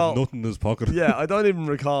even feels like recall. nothing in his pocket. Yeah, I don't even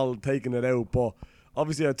recall taking it out. But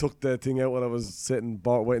obviously, I took the thing out when I was sitting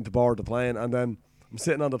waiting to board the plane, and then I'm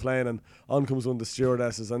sitting on the plane, and on comes one of the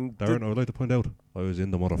stewardesses, and Darren, I would like to point out, I was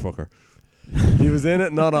in the motherfucker. he was in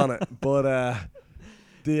it, not on it. But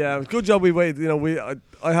the good job we waited. You know,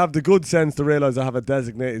 I have the good sense to realise I have a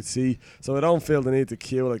designated seat, so I don't feel the need to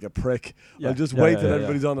queue like a prick. I'll just wait till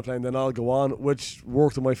everybody's on the plane, then I'll go on, which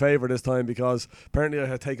worked in my favour this time because apparently I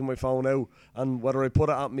had taken my phone out, and whether I put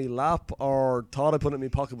it at my lap or thought I put it in my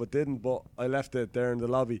pocket but didn't, but I left it there in the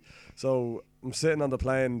lobby. So I'm sitting on the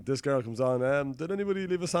plane. This girl comes on. Did anybody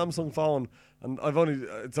leave a Samsung phone? And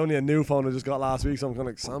it's only a new phone I just got last week, so I'm kind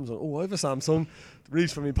of like, Samsung. Oh, I have a Samsung.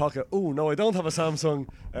 Reach for my pocket. Oh no, I don't have a Samsung.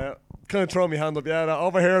 Kind of throw my hand up. Yeah,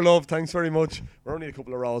 over here, love. Thanks very much. We're only a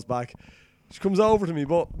couple of rows back. She comes over to me,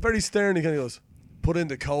 but very sternly, kind of goes, "Put in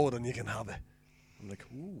the code and you can have it." I'm like,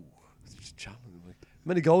 "Ooh, it's just challenging." Like, how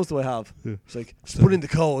many goals do I have? Yeah. She's like, "Just put in the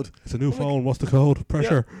code." It's a new I'm like, phone. What's the code?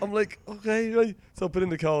 Pressure. Yeah. I'm like, okay, right. So I put in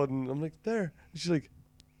the code, and I'm like, there. And she's like,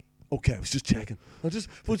 okay, I was just checking.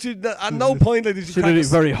 But she, at no point like did she She crack did a it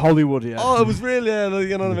very Hollywood, yeah. Oh, it was really, like,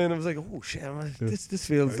 you know what I mean? I was like, oh shit, man, this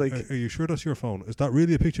feels like, Are you sure that's your phone? Is that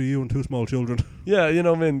really a picture of you and 2 small children? yeah, you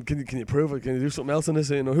know what I mean? Can you prove it? Can you do something else in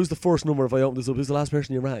this? You know, who's the first number if I open this up? Who's the last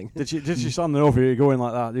person you rang? Did she stand there over you going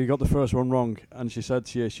like that? You got the first one wrong, and she said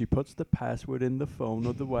to you, she puts the password in the phone,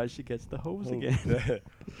 otherwise she gets the hose again. Yeah.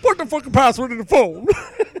 Put the fucking password in the phone.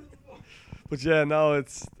 But yeah, no,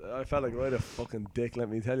 I felt like right a fucking dick, let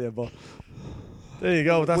me tell you. But there you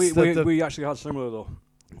go. That's We actually had similar though.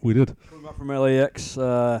 We did. Coming back from LAX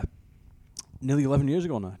nearly 11 years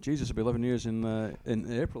ago now. Jesus, it'll be 11 years in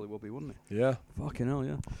April. It will be, wouldn't it? yeah. Fucking hell,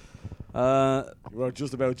 yeah. We were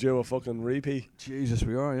just about due a fucking repeat. Jesus,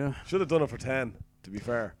 we are, yeah. Should have done it for 10. to be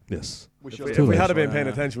fair. Yes. We If should we, have if we late, had been so, paying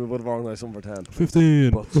yeah. attention, we would have organised something for 10.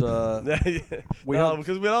 15. But Yeah. we No, had,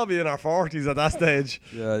 because we'll all be in our 40s at that stage.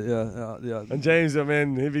 yeah. And James, I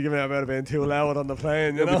mean, he'd be giving out about it being too loud on the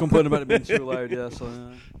plane, you We'll be know? complaining about it being too loud. Yeah, so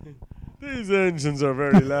These engines are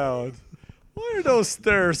very loud. Why are those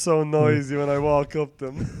stairs so noisy when I walk up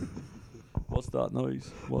them? what's that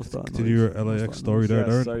noise? What's that? Continue noise? your What's LAX that story noise? there, Yes,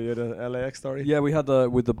 Darren. sorry, you had an LAX story? Yeah, we had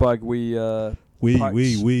with the bag. We We.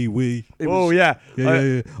 it Oh, was- yeah.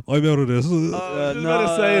 Yeah. I'm out of this. I was just about to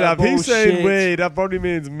no, say that. If he's saying bullshit. we, that probably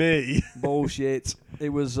means me. bullshit. It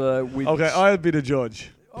was we. Okay, I'll be the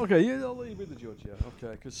judge. Okay, yeah, I'll let you be the judge. Yeah,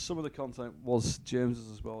 okay, because some of the content was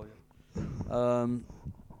James's as well. Yeah.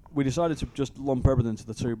 We decided to just lump everything into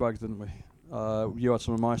the 2 bags, didn't we? You had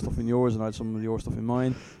some of my stuff in yours, and I had some of your stuff in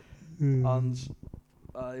mine. And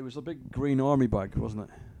it was a big green army bag, wasn't it,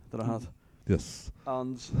 that I had? Yes.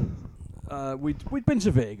 And we'd been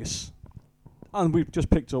to Vegas, and we just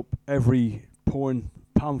picked up every porn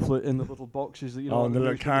pamphlet in the little boxes that you know. On the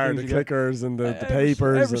little newspaper card, the things you get. clickers and the Every-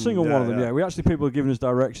 papers. Every and single one of them, yeah. We actually, people are giving us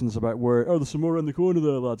directions about where, there's some more in the corner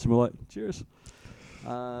there, lads. And we're like, cheers.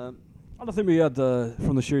 And I think we had,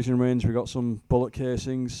 from the shooting range, we got some bullet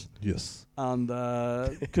casings. Yes. And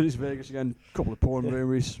because it's Vegas again, a couple of porn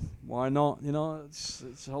movies. Why not? You know, it's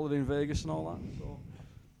a holiday in Vegas and all that. So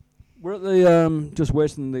we're at the just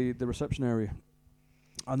waiting in the reception area.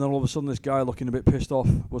 And then all of a sudden, this guy looking a bit pissed off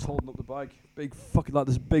was holding up the bag. Big fucking, like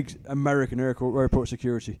this big American airport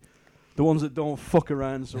security. The ones that don't fuck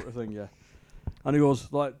around sort of thing, yeah. And he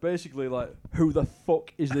goes, like, basically, like, who the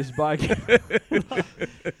fuck is this bag?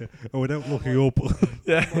 And without looking up.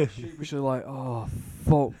 Yeah. Sheepishly like, oh,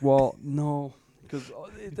 fuck, what? No. Because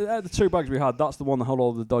the 2 bags we had, that's the one that had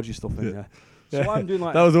all the dodgy stuff in, yeah. So Yeah. I'm doing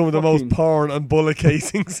like... That was one of the most fucking- porn and bullet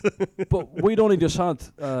casings. But we'd only just had,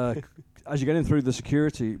 as you're getting through the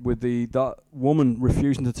security, with that woman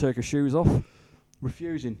refusing to take her shoes off.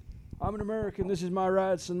 Refusing. I'm an American, this is my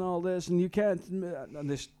rights and all this, and you can't... And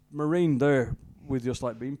this Marine there with just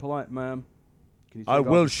like being polite, ma'am. Can you take I off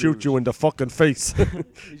will your shoot shoes?" you in the fucking face.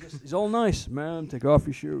 He's all nice, ma'am, take off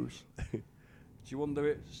your shoes. She wouldn't do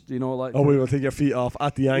it, you know, like... Oh, we will take your feet off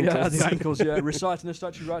at the ankles. Yeah, at the ankles, yeah. Reciting the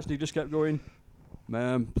statute rights, and he just kept going,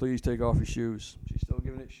 ma'am, please take off your shoes. She's still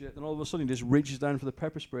giving it shit. Then all of a sudden, he just reaches down for the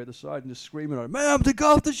pepper spray at the side and just screaming at her, ma'am, take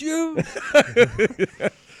off the shoes!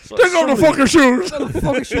 So Take off the somebody- fucking shoes! Take off the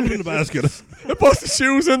fucking shoes in the basket. Put the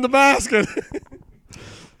shoes in the basket.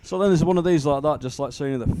 So then there's one of these like that, just like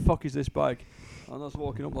saying, the fuck is this bag? And I was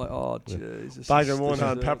walking up like, oh, Jesus. Bag in one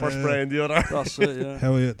hand, pepper spray in the other. That's it, yeah.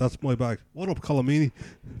 Hell yeah, that's my bag. What up, Colomini?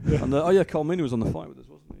 And Colmini was on the flight with us,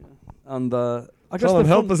 wasn't he? Yeah. And I guess Tell him,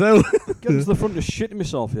 help us out. getting to the front, just shitting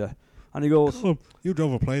myself, yeah. And he goes, Colum, you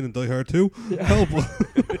drove a plane in Die Hard too? Yeah. Help.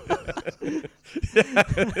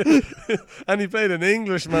 And he played an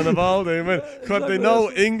Englishman of all day. Man. Could they exactly.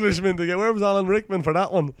 know Englishman to get? Where was Alan Rickman for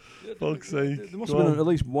that one? Yeah, Fuck's there- sake. There must Go have been on. at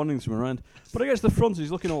least one of them around. But I guess the front,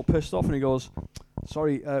 he's looking all pissed off and he goes,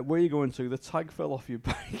 sorry, where are you going to? The tag fell off your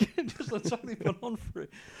bag. Just the tag they put on for it.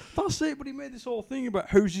 That's it, but he made this whole thing about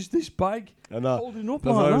whose is this bag? I know. Holding up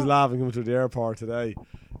That's like why I was that. laughing coming through the airport today.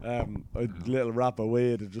 A little wrap of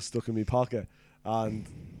weed had just stuck in my pocket. And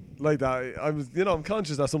like that, I'm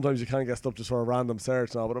conscious that sometimes you can't get stuff just for a random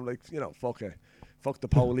search now, but I'm like, fuck it. Fuck the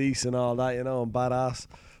police and all that, I'm badass.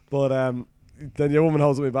 But then your woman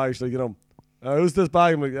holds up my bag, she's like, who's this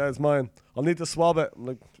bag? I'm like, yeah, it's mine. I'll need to swab it. I'm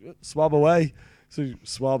like, swab away. So he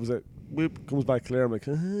swabs it. Whoop, comes back clear. I'm like,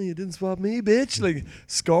 you didn't swab me, bitch. Like,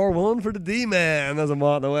 score one for the D-man as I'm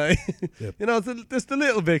walking away. Yep. It's the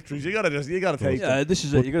little victories. You gotta take them. Yeah, this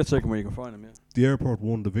is it. You got to take them where you can find them, yeah. The airport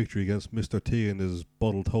won the victory against Mr. T and his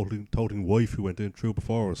bottle toting wife who went in through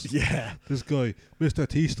before us. Yeah. This guy, Mr.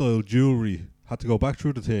 T style jewellery, had to go back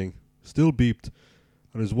through the thing, still beeped,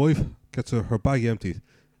 and his wife gets her bag emptied.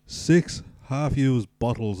 6 half-used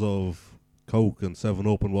bottles of Coke and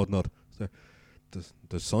 7-Up and whatnot.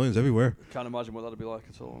 There's signs everywhere. Can't imagine what that'd be like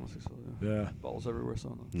at all, honestly. So, Yeah. Bottles everywhere,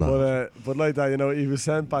 so. Nah. But like that, he was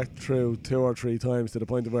sent back through 2 or 3 times to the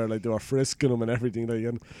point of where like they were frisking him and everything. Like,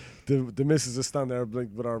 and the missus is standing there like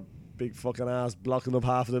with her big fucking ass blocking up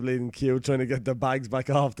half of the bleeding queue, trying to get their bags back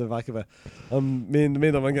off the back of it. Me and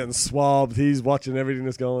I'm getting swabbed. He's watching everything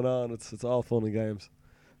that's going on. It's all fun and games.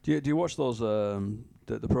 Do you watch those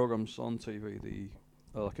the programs on TV?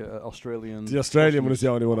 like a Australian. The Australian one is the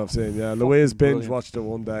only one I've seen. Yeah, Louise binge brilliant. watched it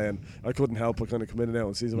one day, and I couldn't help but kind of come in and out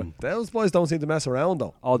and see something. Those boys don't seem to mess around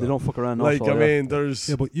though. Oh, they don't fuck around. Like also, I mean, there's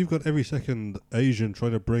Yeah, but you've got every second Asian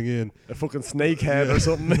trying to bring in a fucking snake head or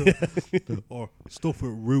something. or stuff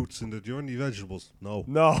with roots in the. Do you want any vegetables? No.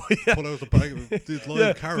 No, yeah. Pull out the bag of these live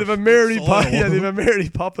Yeah, carrots. they've a Mary soil. yeah, they've a Mary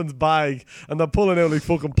Poppins bag, and they're pulling out like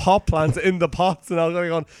fucking pot plants in the pots, and I'm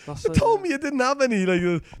going, That's you it, told yeah. me you didn't have any. Like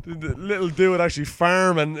the little dude actually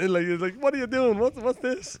farm, and like, it's like, what are you doing? What's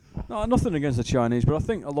this? No, nothing against the Chinese, but I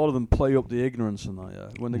think a lot of them play up the ignorance and that. Yeah,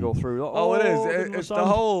 when they go through. Like, Oh, it is. didn't It's the understand.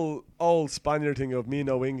 whole old Spaniard thing of me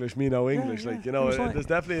know English, me know English. yeah. Like, you know, It was like- there's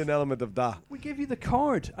definitely an element of that. We give you the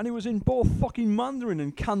card, and it was in both fucking Mandarin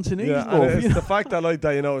and Cantonese. Yeah, and love, it's you know? the fact that like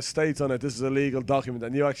that, you know, it states on it, this is a legal document,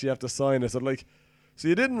 and you actually have to sign it. So like, so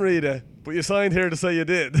you didn't read it, but you signed here to say you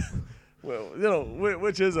did. Well, you know,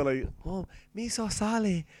 which is it? Like, oh, me so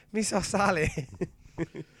sale.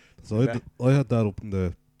 So I had that up in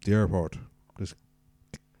the airport. This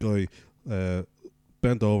guy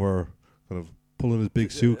bent over, kind of pulling his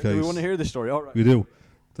big suitcase. Do we want to hear this story? All right. We do.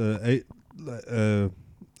 The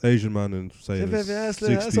Asian man in say his Asshole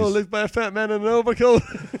 60s. lives by a fat man in an overcoat.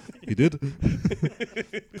 He did.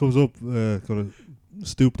 Comes up, kind of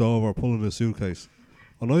stooped over, pulling his suitcase,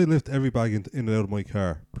 and I lift every bag in and out of my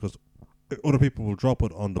car because other people will drop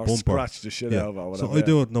it on the or bumper. scratch the shit out of it. Or So whatever, I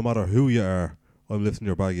do it no matter who you are. I'm lifting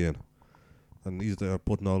your bag in, and he's there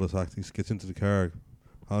putting all this act. He gets into the car,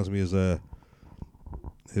 hands me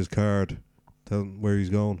his card, telling him where he's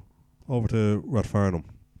going, over to Rathfarnham.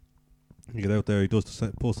 You get out there, he does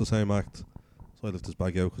pulls the same act. So I lift his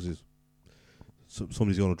bag out because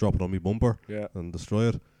somebody's going to drop it on me bumper Yeah. and destroy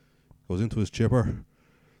it. Goes into his chipper,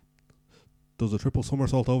 does a triple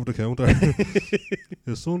somersault over the counter.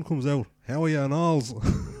 His son comes out. How are you and alls?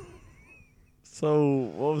 So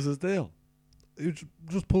what was his deal? He was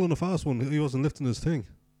just pulling a fast one. He wasn't lifting his thing.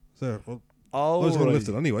 So, well, Oh, I was going to right. lift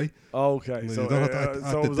it anyway. Okay, You so, don't have to act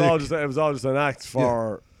so the it was all dick. just an act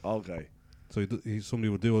for okay. So somebody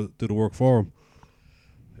would do the work for him.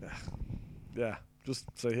 Yeah, just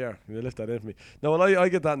say here, you lift that in for me. Now, when I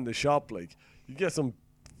get that in the shop, like, you get some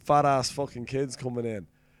fat ass fucking kids coming in.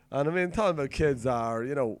 And I mean, talking about kids that are,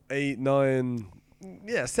 8, 9,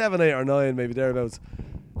 7, 8 or 9, maybe thereabouts.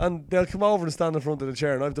 And they'll come over and stand in front of the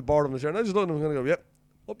chair, and I have to board them the chair, and I just look at them and kind of go, yep,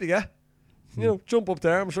 up you get. Jump up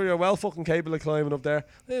there. I'm sure you're well fucking capable of climbing up there.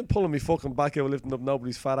 They ain't pulling me fucking back out lifting up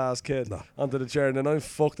nobody's fat ass kid onto the chair, and then I'm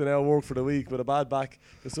fucked and out of work for the week with a bad back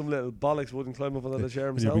because some little bollocks wouldn't climb up onto the chair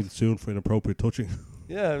And you're himself. being sued for inappropriate touching.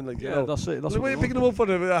 Yeah, I'm like, That's it. That's like, what why are you we picking want. them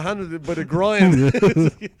up by the hand by the grind?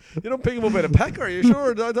 You don't pick them up by the pecker, are you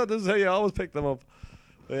sure? I thought this is how you always pick them up.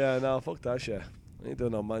 But yeah, no, fuck that shit. I ain't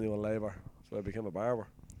doing no manual labour. That's why I became a barber.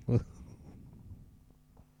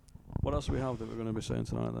 What else do we have that we're going to be saying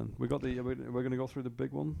tonight? Then we got we're going to go through the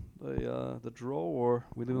big one, the draw, or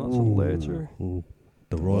we doing that till later.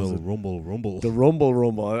 The Royal Rumble. The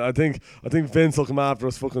Rumble. I think Vince will come after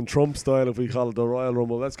us fucking Trump style if we call it the Royal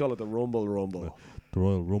Rumble. Let's call it the Rumble. The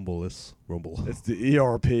Royal Rumble is Rumble. It's the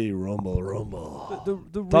ERP Rumble.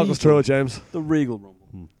 The Talk us through it, James. The Regal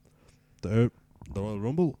Rumble. The Royal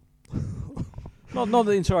Rumble. Not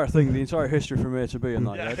the entire thing, the entire history from A to B and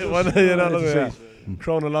that. Yeah, Just well, A to look at Z.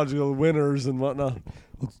 Chronological winners and whatnot.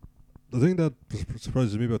 The thing that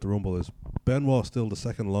surprises me about the Rumble is Benoit's still the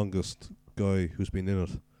second longest guy who's been in it.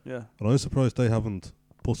 Yeah. And I'm surprised they haven't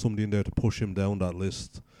put somebody in there to push him down that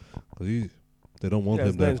list. Because they don't want Yeah,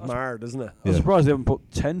 his him there. name's Mard, isn't it? I'm Yeah. surprised they haven't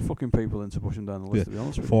put 10 fucking people in to push him down the list, to be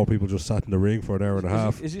honest with you. 4 people just sat in the ring for an hour and a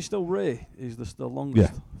half. Is he still Ray? Is this the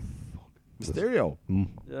longest? Yeah. Mysterio.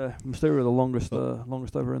 Yeah, Mysterio, the longest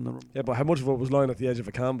ever in the Rumble. Yeah, but how much of it was lying at the edge of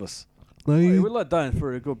a canvas? Oh, he was let down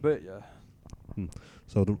for a good bit, yeah.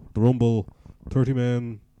 So the Rumble, 30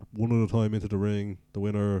 men, one at a time into the ring. The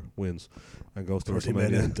winner wins and goes to 30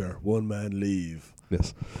 men WrestleMania. enter, 1 man leave.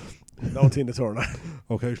 Yes. No Tina Turner.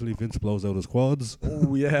 Occasionally Vince blows out his quads.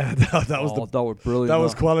 Oh yeah, that was that was brilliant. that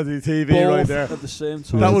was quality TV Both right there. at the same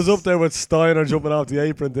time. That was up there with Steiner jumping off the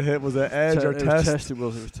apron to hit. Was it Edge or It was Test? Test. It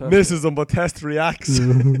was Test. Misses him, but Test reacts.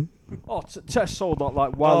 Oh, Test sold that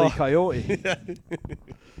like Wile E. Oh. Coyote.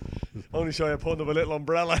 Only shy of putting up a little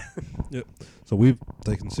umbrella. So we've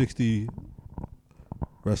taken 60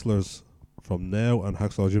 wrestlers from now and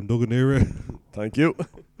Hacksaw Jim Duggan era. Thank you.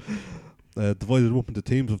 Divided them up into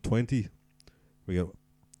teams of 20. We get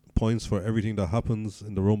points for everything that happens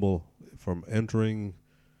in the Rumble. From entering,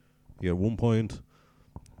 you get 1 point.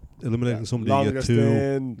 Eliminating somebody, you get Longest 2.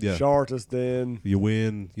 in, Yeah. shortest in, You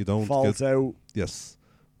win, you don't falls get... out, Yes.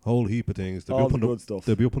 Whole heap of things. all the good stuff.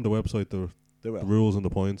 They'll be up on the website, the They will. rules and the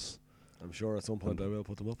points. I'm sure at some point I will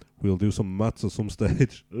put them up. We'll do some maths at some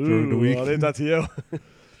stage during the week. I'll leave that to you.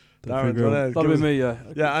 Darren, figure out- wanna That'll give be us- me, yeah.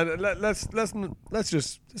 Yeah, and let's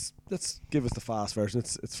give us the fast version.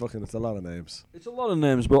 It's a lot of names. It's a lot of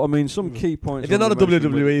names, but I mean, some key points. If you're not a already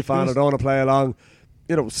mentioned, WWE fan or don't want to play along,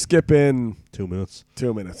 skip in 2 minutes.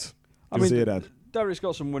 2 minutes. I You'll mean, see it then. Derek's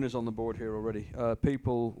got some winners on the board here already.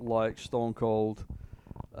 People like Stone Cold,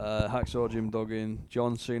 Hacksaw Jim Duggan,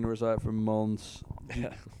 John Cena is out for months.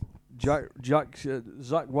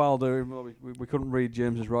 Zach Wilder, well, we couldn't read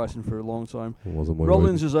James's writing for a long time. It wasn't my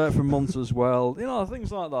Rollins is out for months as well.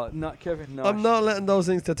 Things like that. Kevin Nash. I'm not letting those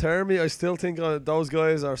things deter me. I still think those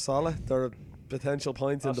guys are solid. They're a potential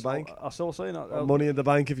point in the bank. I still saying that. Or money in the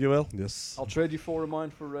bank, if you will. Yes. I'll trade you 4 of mine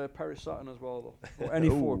for Perry Saturn as well, though. Or any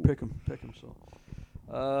 4, pick 'em.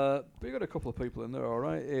 So, we got a couple of people in there, all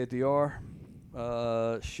right. ADR,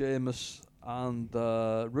 Sheamus, and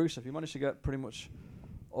Rusev. You managed to get pretty much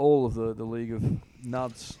all of the League of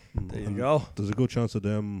Nads. There you go. There's a good chance of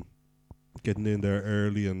them getting in there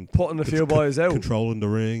early and Putting a few boys out. controlling the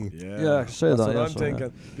ring. Yeah, say that's that, what yeah, I'm so,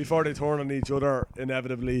 thinking. Before they turn on each other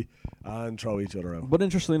inevitably and throw each other out. But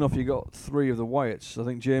interestingly enough, you got 3 of the Wyatts. I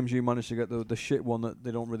think James, you managed to get the shit one that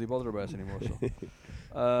they don't really bother about anymore.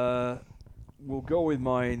 So, we'll go with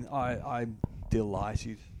mine. I'm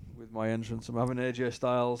delighted with my entrance. I'm having AJ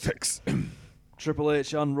Styles, Fix. Triple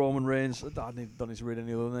H, and Roman Reigns. I don't need to read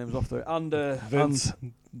any other names off there. And Vince.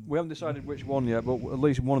 and we haven't decided which one yet, but at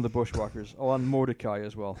least one of the Bushwhackers. Oh, and Mordecai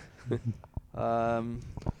as well. I'm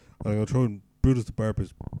going to throw in Brutus the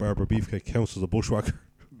Barber Beefcake counts as a bushwhacker.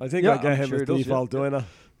 I think Yeah, I get I'm him sure as he does, default yeah. doing it.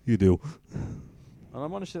 You do. And I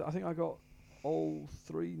managed to. I think I got all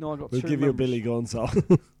 3. No, I got We'll 2. give you a members. Billy Gunn, so.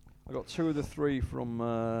 I got 2 of the 3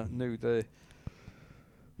 from New Day.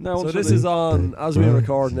 Now So onto this the- is on, as we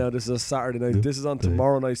record now, this is a Saturday night. This is on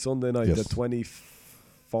tomorrow night, Sunday night, Yes. the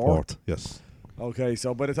 24th. Yes. Okay,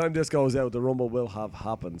 so by the time this goes out, the Rumble will have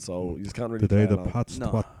happened, so you just can't really The day play the along. Pats No.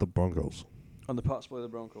 twat the Broncos. And the Pats play the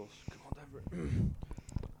Broncos. Come on,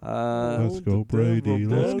 Denver. Let's go, Brady.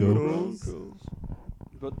 Let's go. Broncos.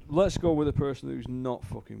 But let's go with the person who's not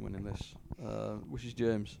fucking winning this, which is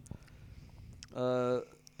James.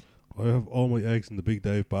 I have all my eggs in the Big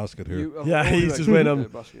Dave basket here. You have Yeah, all he's your just eggs in winning. the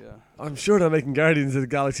basket, yeah. I'm sure they're making Guardians of the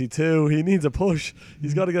Galaxy 2. He needs a push.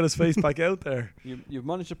 He's got to get his face back out there. You've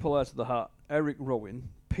managed to pull out of the hat Eric Rowan,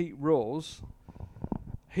 Pete Rose,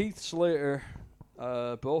 Heath Slater,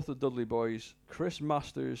 both the Dudley Boys, Chris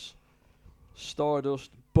Masters,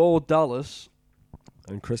 Stardust, Bo Dallas,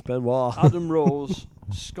 And Chris Benoit. Adam Rose,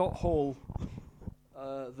 Scott Hall,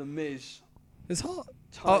 The Miz. Is Hall?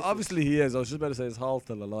 Titus. Obviously he is. I was just about to say is Hall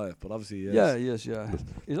still alive, but obviously he is. Yeah, he is, yeah.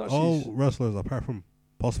 He's actually... All wrestlers, apart from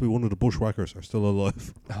possibly one of the bushwhackers, are still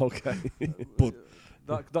alive. Okay. But-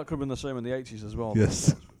 that could have been the same in the 80s as well.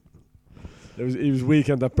 Yes. He was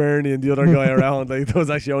weekend at Bernie and the other guy around. Like there was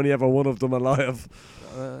actually only ever one of them alive.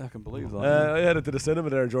 I can believe that. I headed to the cinema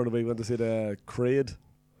there during the week. Went to see the Creed,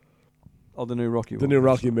 Oh, the new Rocky the one. new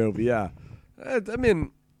Rocky movie. Yeah, I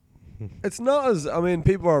mean, it's not as. I mean,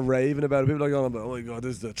 people are raving about it. People are going about, oh my god,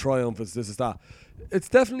 this is the triumph. It's this, is that. It's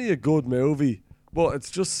definitely a good movie, but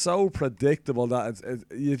it's just so predictable that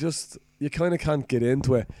you kind of can't get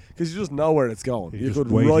into it because you just know where it's going. You're You just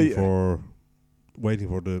could write it. waiting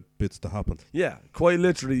for the bits to happen. Yeah, quite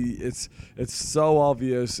literally, it's so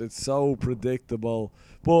obvious, it's so predictable,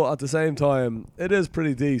 but at the same time, it is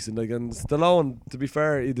pretty decent. Like, and Stallone, to be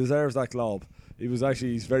fair, he deserves that globe.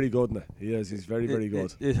 He's very good in it. He is. He's very, very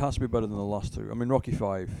good. It has to be better than the last 2. I mean, Rocky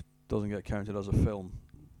 5 doesn't get counted as a film.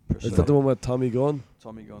 Per Is se. that the one with Tommy Gunn?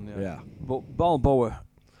 Tommy Gunn, yeah. Yeah. But Balboa,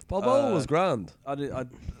 Balboa was grand.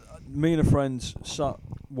 me and a friend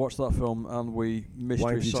watched that film, and we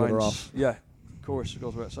mystery Wanked each other science. off. Yeah, of course, it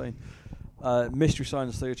goes without saying. Mystery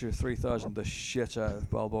Science Theatre 3000, the shit out of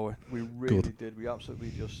Balboa. We really did. We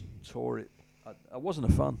absolutely just tore it. I wasn't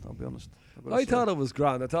a fan, I'll be honest. I thought it was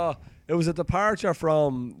grand. I thought it was a departure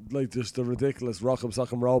from like just the ridiculous Rock'em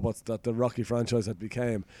Sock'em Robots that the Rocky franchise had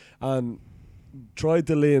became, and tried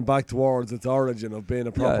to lean back towards its origin of being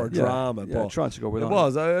a proper drama. Yeah, but trying to go with it that.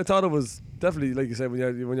 was. I thought it was definitely, like you said,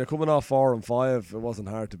 when you're coming off 4 and 5, it wasn't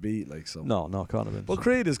hard to beat. Like so. No, can't have been. But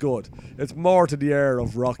Creed is good. It's more to the air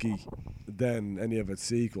of Rocky than any of its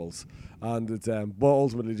sequels, and it's but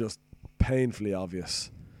ultimately just painfully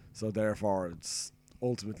obvious. So therefore, it's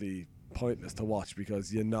ultimately pointless to watch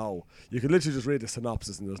because you could literally just read the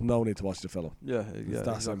synopsis and there's no need to watch the film. yeah, that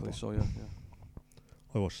exactly. simple. So yeah.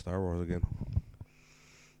 I watched Star Wars again.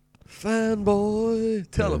 Fanboy,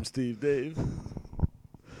 tell Yeah. him, Steve Dave.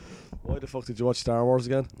 Why the fuck did you watch Star Wars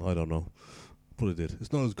again? I don't know. But I did.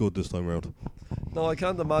 It's not as good this time around. No, I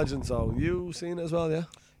can't imagine so. You seen it as well, yeah?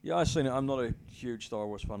 Yeah, I've seen it. I'm not a huge Star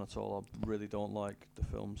Wars fan at all. I really don't like the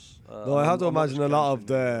films. No, I have to I'm not imagine a lot of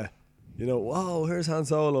discounting the, you know, oh, here's Han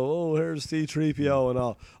Solo, oh, here's C-3PO and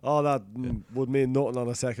all that would mean nothing on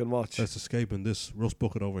a second watch. Let's escape in this rust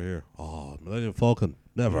bucket over here. Oh, Millennium Falcon.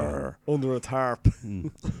 Never. Under a tarp. The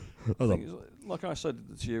thing is, like I said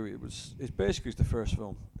to you, it's basically the first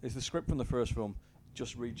film. It's the script from the first film,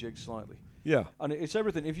 just rejigged slightly. Yeah. And it's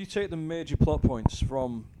everything. If you take the major plot points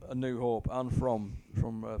from A New Hope and from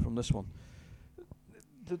this one,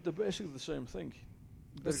 they're basically the same thing.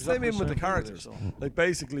 It's the same even with the characters. Like,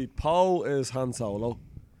 basically, Poe is Han Solo.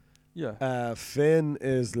 Yeah. Finn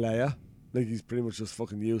is Leia. Like, he's pretty much just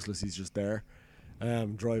fucking useless. He's just there,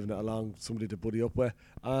 driving it along, somebody to buddy up with.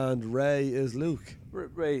 And Rey is Luke.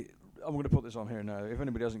 Ray, I'm going to put this on here now. If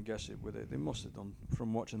anybody hasn't guessed it with it, they must have done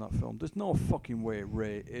from watching that film. There's no fucking way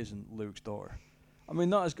Rey isn't Luke's daughter. I mean,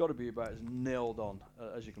 that has got to be about as nailed on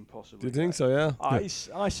as you can possibly. Do you think so? Yeah.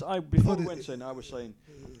 Before we went in, I was saying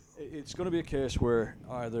it's going to be a case where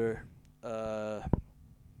either the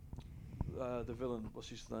villain, what's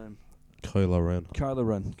his name? Kylo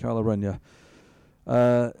Ren, yeah.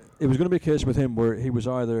 It was going to be a case with him where he was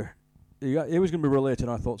either he was going to be related,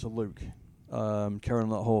 I thought, to Luke. Carrying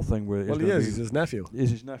that whole thing where he's his nephew.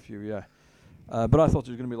 He's his nephew, yeah. But I thought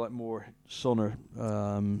it was going to be like more son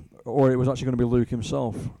or it was actually going to be Luke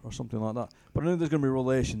himself or something like that. But I know there's going to be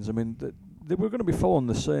relations. I mean, they were going to be following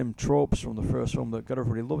the same tropes from the first film that got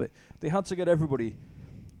everybody love it. They had to get everybody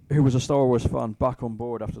who was a Star Wars fan back on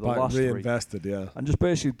board after the last reinvested, three. Yeah. And just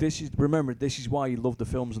basically, this is why you loved the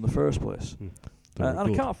films in the first place. And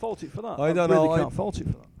I can't fault it for that. I can't fault it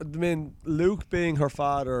for that. I mean, Luke being her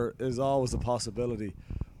father is always a possibility,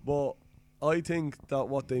 but I think that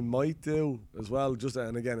what they might do as well,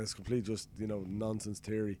 and again, it's complete just nonsense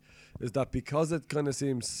theory, is that because it kind of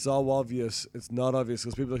seems so obvious, it's not obvious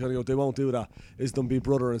because people are kind of go, they won't do that. Is them be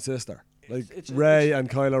brother and sister, like Rey and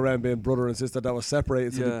Kylo Ren being brother and sister that was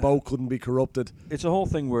separated, so they both couldn't be corrupted. It's a whole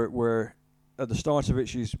thing where at the start of it,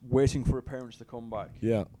 she's waiting for her parents to come back,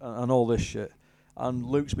 and all this shit. And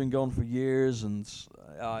Luke's been gone for years, and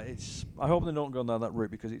I hope they don't go down that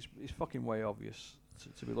route because it's fucking way obvious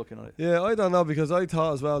to be looking at it. Yeah, I don't know, because I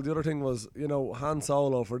thought as well, the other thing was, Han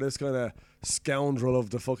Solo, for this kind of scoundrel of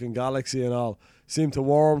the fucking galaxy and all, seemed to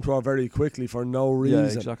warm to her very quickly for no reason.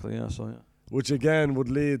 Yeah, exactly, yeah, so yeah. Which again would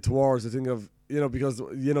lead towards the thing of, because,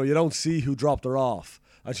 you don't see who dropped her off.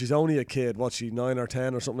 And she's only a kid, what's she, 9 or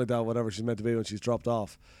 10 or something like that, whatever she's meant to be when she's dropped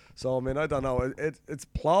off. So, I mean, I don't know, it's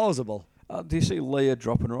plausible. Do you see Leia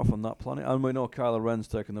dropping her off on that planet? And we know Kylo Ren's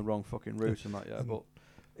taking the wrong fucking route and that, yeah, but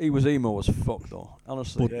he was emo as fuck though,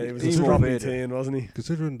 honestly. But he was a stroppy teen, wasn't he?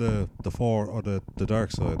 Considering the four or the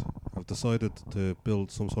dark side have decided to build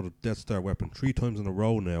some sort of Death Star weapon 3 times in a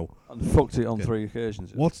row now. And fucked it on 3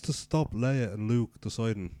 occasions. What's to stop Leia and Luke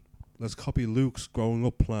deciding, let's copy Luke's growing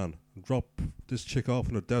up plan and drop this chick off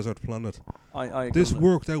on a desert planet? This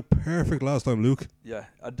worked out perfect last time, Luke. Yeah,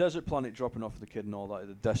 a desert planet dropping off the kid and all that,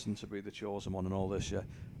 they're destined to be the chosen one and all this, yeah.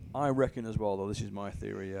 I reckon as well, though, this is my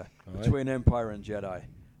theory, yeah. Between Empire and Jedi,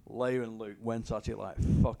 Leia and Luke went at it like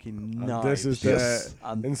fucking knives. This is the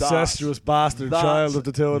incestuous bastard child of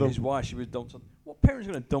the two of them. That is why she was dumped on. What parent's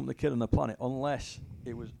going to dump the kid on the planet unless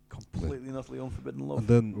it was completely and utterly unforbidden love? And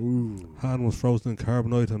then Han was frozen in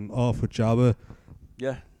carbonite and off with Jabba.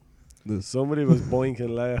 Yeah. Somebody was boinking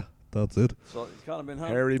Leia. That's it. So it can't have been Han.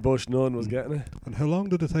 Harry Bush Nunn was getting it. And how long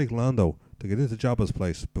did it take Lando to get into Jabba's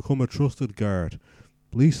place, become a trusted guard?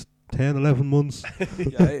 At least 10, 11 months.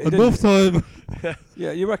 Enough time.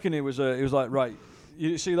 Yeah, you reckon it was like, right,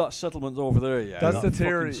 you see that settlement over there, yeah? That's the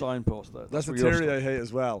theory. Signpost there. That's the theory I hate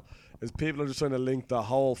as well. Is people are just trying to link the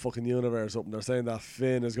whole fucking universe up, and they're saying that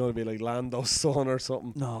Finn is going to be like Lando's son or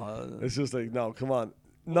something. No. It's just like, no, come on.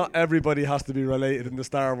 Not everybody has to be related in the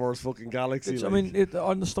Star Wars fucking galaxy. I mean,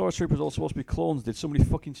 on the Star Troopers all supposed to be clones. Did somebody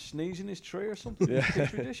fucking sneeze in his tray or something? Yeah.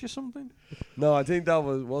 Petri dish or something? No, I think that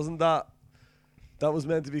wasn't that. That was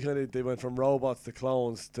meant to be kind of, they went from robots to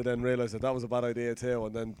clones to then realise that was a bad idea too,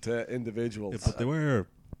 and then to individuals. Yeah, but they were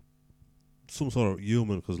some sort of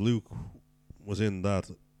human, because Luke was in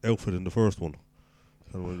that outfit in the first one.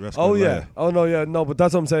 Oh yeah. Oh no, yeah, no, but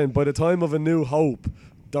that's what I'm saying. By the time of A New Hope,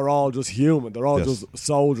 they're all just human. They're all just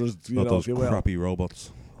soldiers, not those crappy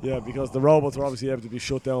robots. Yeah, because the robots were obviously able to be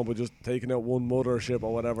shut down by just taking out one mothership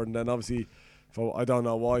or whatever, and then obviously, I don't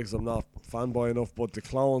know why, because I'm not fanboy enough, but the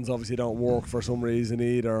clones obviously don't work for some reason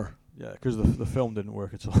either. Yeah, because the film didn't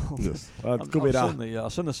work at all. Yes. Could be that.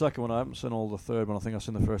 I've seen the second one. I haven't seen all the third one. I think I've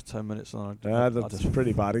seen the first 10 minutes. And that's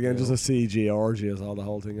pretty bad. Again, just a CG orgy is all the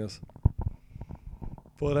whole thing is.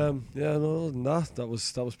 But yeah, no, other than that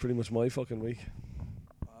was pretty much my fucking week.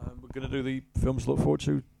 We're going to do the films to look forward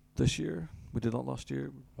to this year. We did that last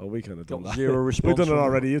year. Oh, we kind of done Got that. zero response. We've done it from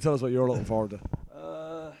already. You tell us what you're looking forward to.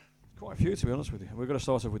 Quite a few, to be honest with you. We're going to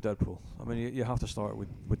start off with Deadpool. I mean, you have to start with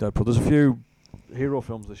Deadpool. There's a few hero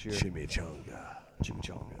films this year. Chimichangas.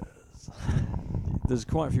 There's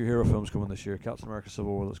quite a few hero films coming this year. Captain America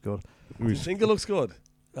Civil War looks good. Do you think it looks good?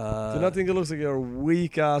 Do you not think it looks like a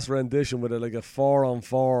weak ass rendition with like a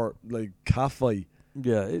 4-on-4 like cat fight?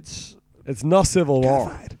 Yeah, it's not Civil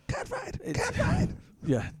War. Cat fight.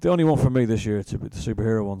 Yeah, the only one for me this year to be the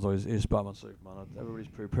superhero ones is Batman Superman. Everybody's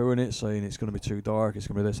poo-pooing it, saying it's going to be too dark, it's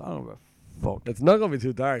going to be this. I don't know. Fuck. It's not going to be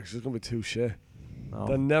too dark. It's just going to be too shit. No.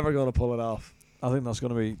 They're never going to pull it off. I think that's going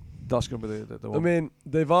to be the one. I mean,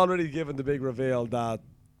 they've already given the big reveal that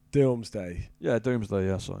Doomsday. Yeah, Doomsday.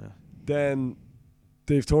 Yeah, so yeah. Then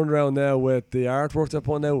they've turned around now with the artwork they're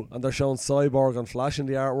putting out, and they're showing Cyborg and Flash in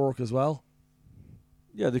the artwork as well.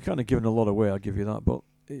 Yeah, they're kind of giving a lot away. I'll give you that, but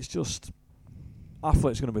it's just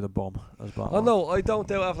Affleck's going to be the bomb as Batman. Oh no, I don't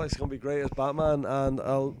doubt Affleck's going to be great as Batman, and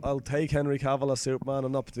I'll take Henry Cavill as Superman.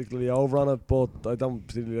 I'm not particularly over on it, but I don't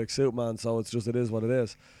particularly like Superman, so it is what it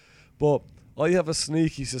is. But I have a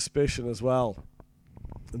sneaky suspicion as well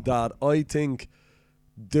that I think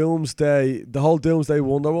Doomsday, the whole Doomsday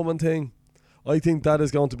Wonder Woman thing, I think that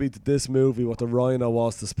is going to be to this movie what the Rhino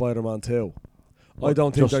was to Spider-Man 2. I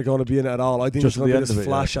don't think they're going to be in it at all. I think it's going to be this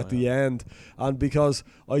Flash at the end. And because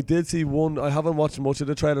I did see one, I haven't watched much of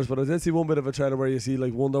the trailers, but I did see one bit of a trailer where you see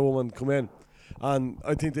like Wonder Woman come in. And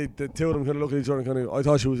I think the two of them kind of look at each other and kind of, I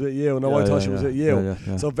thought she was with you, I thought she was with you.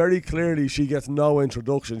 Yeah. So very clearly she gets no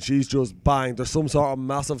introduction. She's just bang. There's some sort of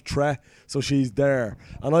massive threat, so she's there.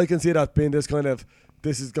 And I can see that being this kind of,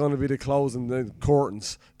 this is going to be the closing the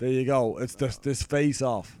curtains. There you go. It's this face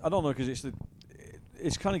off. I don't know, because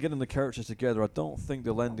it's kind of getting the characters together. I don't think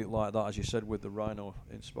they'll end it like that, as you said, with the Rhino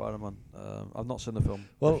in Spider-Man. I've not seen the film.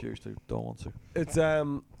 Well, refuse to. Don't want to. It's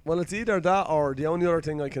it's either that, or the only other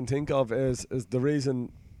thing I can think of is the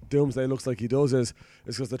reason Doomsday looks like he does is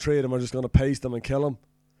because the three of them are just going to paste him and kill him,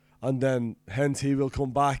 and then hence he will come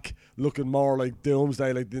back looking more like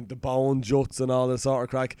Doomsday, like the bone juts and all this sort of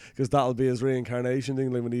crack, because that'll be his reincarnation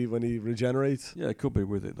thing, like when he regenerates. Yeah, it could be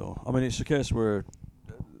with it though. I mean, it's a case where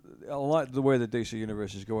I like the way the DC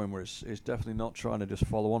universe is going, where it's definitely not trying to just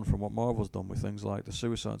follow on from what Marvel's done with things like the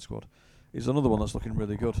Suicide Squad. It's another one that's looking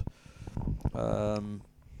really good.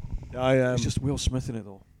 It's just Will Smith in it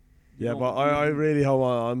though. Yeah, but I really hope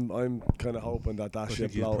I'm kind of hoping that I shit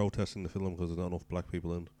think he's blows. protesting the film because there's not enough black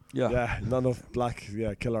people in. Yeah, not enough black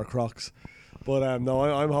killer crocs. But no,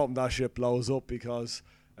 I'm hoping that shit blows up, because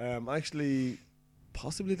actually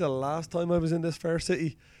possibly the last time I was in this fair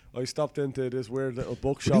city, I stopped into this weird little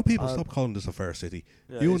bookshop. Will you people stop calling this a fair city?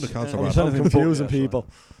 Yeah, You and the council I'm are so anything confusing but, yeah, people.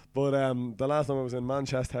 But the last time I was in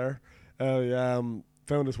Manchester, I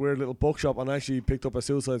found this weird little bookshop and actually picked up a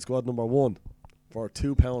Suicide Squad #1 for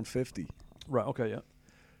 £2.50. Right. Okay. Yeah.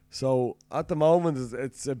 So at the moment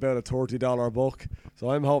it's about a $30 book.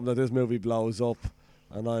 So I'm hoping that this movie blows up,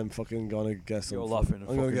 and I'm fucking gonna get some. You're laughing.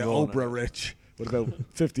 I'm gonna get rolling Oprah it. rich with about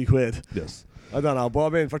 50 quid. Yes. I don't know, but I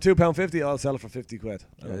mean for £2.50 I'll sell it for 50 quid.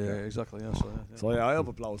 I Yeah, don't care. exactly. Yeah. So yeah, I hope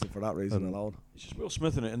it blows up for that reason alone. It's just Will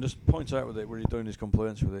Smith in it, and just points out with it where he's doing his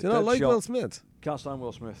complaints with it. Do you not like Deadshot. Will Smith? Can't stand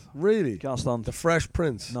Will Smith. Really? Can't stand. The Fresh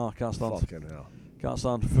Prince? No, can't stand. Fucking hell. Can't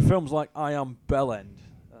stand. For films like I Am Bellend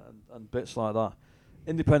and bits like that,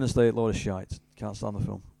 Independence Day, load of shite. Can't stand the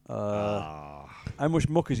film. How much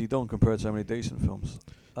muck has he done compared to how many decent films?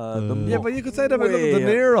 Yeah, but you could say that about De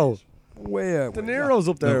Niro. Where? De Niro's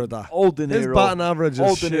up there with that. Old De Niro. His batting average is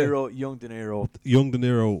Old De shit. Niro, young De Niro. Young De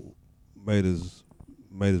Niro made his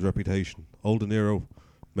reputation. Old De Niro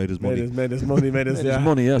made his money. Made his money. Made his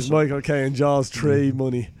money, yes. His Michael Caine Jaws 3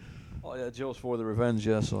 money. Oh yeah, Jaws for the Revenge,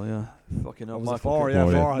 yeah, so yeah. Fucking hell, That was a Michael 4, Caine. yeah, Oh,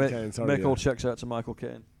 yeah. 4 had Caine, sorry. Make all Yeah. checks out to Michael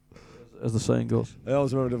Caine, as the saying goes. I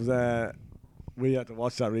always remember there was we had to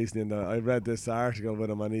watch that recently, and I read this article with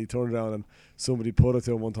him, and he turned around and somebody put it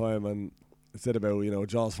to him one time, and it said about,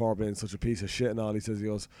 Jaws 4 being such a piece of shit and all. He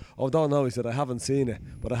goes, oh, don't know. He said, I haven't seen it,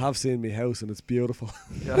 but I have seen me house, and it's beautiful.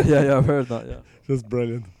 yeah, I've heard that, yeah. Just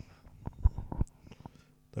brilliant.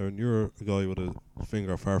 Darren, you're a guy with a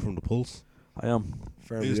finger far from the pulse. I am.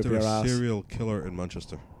 Firmly Is up there your a ass. serial killer in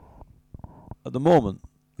Manchester? At the moment,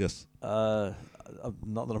 Yes. not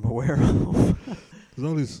that I'm aware of. There's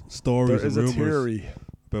all these stories There is and a rumours theory.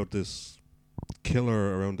 about this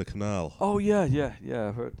killer around the canal. Oh yeah,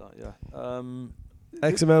 I've heard that, yeah.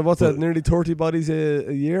 X amount, what's that, But- nearly 30 bodies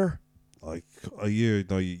a year? Like a year,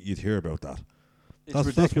 no, you'd hear about that. It's That's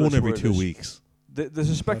ridiculous one every where 2 this- weeks. There's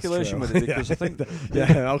a speculation with it because I think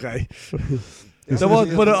yeah, okay. There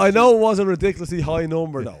was, but I know it was a ridiculously high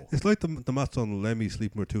number though. It's like the maths on Lemmy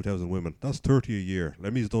sleeping with 2,000 women. That's 30 a year.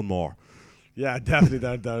 Lemmy's done more. Yeah, definitely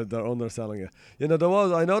they're underselling it. You know,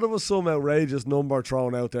 I know there was some outrageous number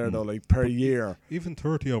thrown out there though, like per year. Even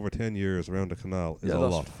 30 over 10 years around the canal is a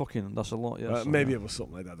lot. That's a lot. Yeah, maybe it was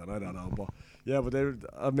something like that. Then I don't know, but yeah, but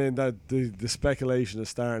that the speculation is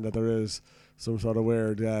starting that there is some sort of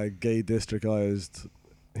weird gay districtized,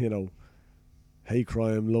 you know, hate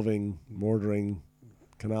crime loving, murdering,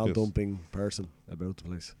 canal dumping person about the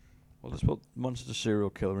place. Well, let's put Manchester serial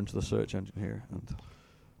killer into the search engine here. And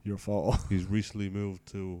your fault. He's recently moved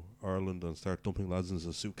to Ireland and started dumping lads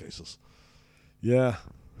into suitcases. Yeah.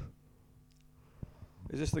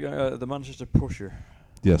 Is this the guy, the Manchester Pusher?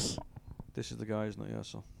 Yes. This is the guy, isn't it? Yeah,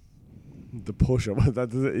 so. The pusher.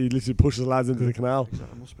 He literally pushes lads into the canal.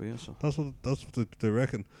 Exactly, must be, yeah, so. That's what they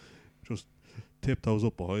reckon. Just tiptoes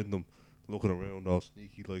up behind them, looking around all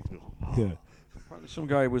sneaky like. Yeah. Apparently some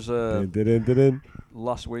guy was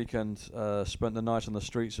last weekend spent the night on the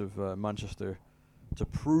streets of Manchester to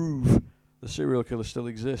prove the serial killer still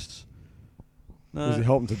exists. Was he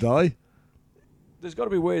hoping to die? There's got to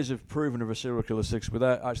be ways of proving if a serial killer exists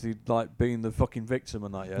without actually like being the fucking victim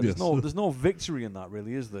and that. Yeah, yes. There's no victory in that,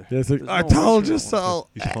 really, is there? Yeah, it's like, I told you so.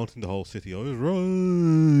 He's haunting the whole city. I was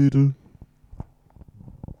right.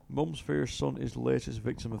 Mum's fierce son is latest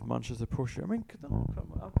victim of Manchester Pusher. I mean,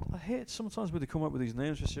 I hate sometimes when they come up with these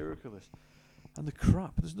names for serial killers and the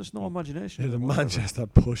crap. There's no imagination. Yeah, the Manchester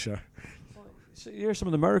Pusher. You hear some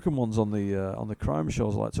of the American ones on the crime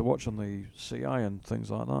shows I like to watch on the CI and things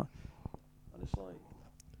like that. And it's like,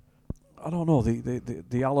 I don't know,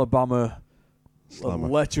 the Alabama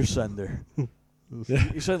letter sender.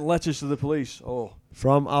 He sent letters to the police. Oh,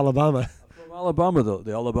 from Alabama. From Alabama, though,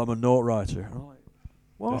 the Alabama note writer. I'm like,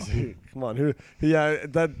 what? Come on,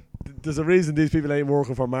 there's a reason these people ain't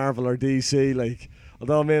working for Marvel or DC. Like,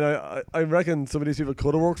 although I mean, I reckon some of these people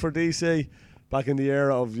could have worked for DC back in the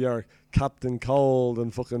era of your Captain Cold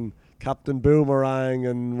and fucking Captain Boomerang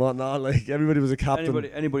and whatnot. Like, everybody was a captain.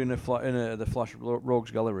 Anybody in the Flash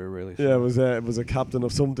Rogues Gallery, really. So. Yeah, it was a captain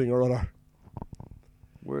of something or other.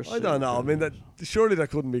 I don't know. I mean, surely there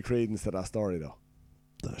couldn't be credence to that story, though.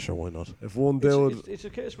 Sure, why not? If one dude... It's a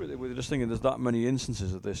case where they're just thinking there's that many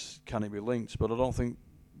instances of this, can it be linked? But I don't think,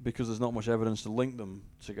 because there's not much evidence to link them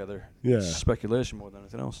together, it's speculation more than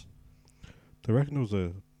anything else. They reckon there was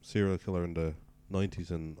a serial killer in the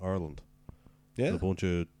 90s in Ireland. Yeah? A bunch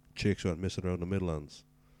of chicks went missing around the Midlands.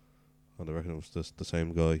 And they reckon it was the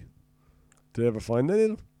same guy. Did you ever find any of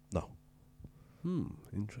them? No.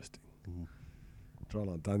 Interesting. Drawn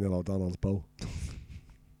on Daniel O'Donnell's bow.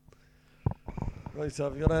 Right, so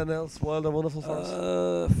have you got anything else wild and wonderful for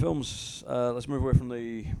us? Films. Let's move away from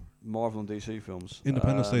the Marvel and DC films.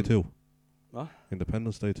 Independence Day 2. Huh?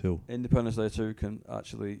 Independence Day 2. Independence Day 2 can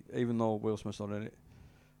actually, even though Will Smith's not in it,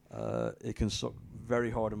 it can suck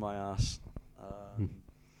very hard in my ass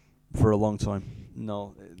for a long time.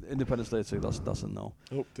 No, Independence Day 2, that's a no.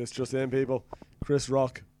 Oh, this just in, people. Chris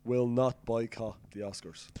Rock will not boycott the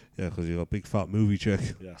Oscars. Yeah, because you got a big fat movie check.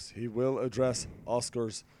 Yes, he will address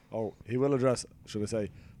Oscars. Oh, he will address, should I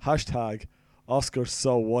say, hashtag Oscars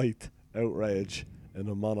so white outrage in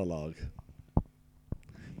a monologue.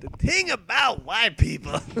 The thing about white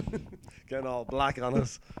people getting all black on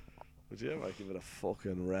us. Would you ever give it a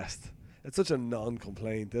fucking rest? It's such a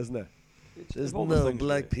non-complaint, isn't it? There's no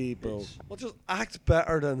black people. Well, just act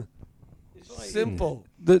better than simple.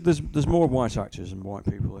 There's more white actors and white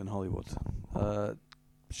people in Hollywood.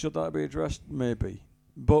 Should that be addressed? Maybe.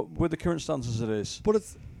 But with the current stance as it is. But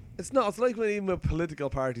it's not. It's like when even with political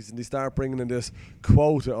parties and they start bringing in this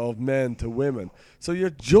quota of men to women. So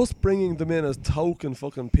you're just bringing them in as token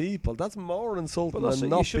fucking people. That's more insulting than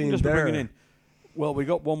not being just there. Be bringing in, well, we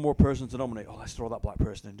got one more person to nominate. Oh, let's throw that black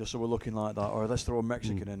person in just so we're looking like that. Or let's throw a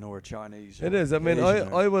Mexican in or a Chinese. It is. I mean,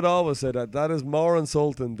 I would always say that is more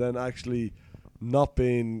insulting than actually not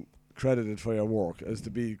being credited for your work, as to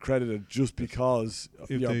be credited just because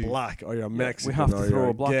you're black or you're Mexican, we have to or throw you're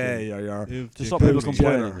a black gay in. or you're to stop people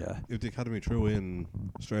complaining. If the Academy threw in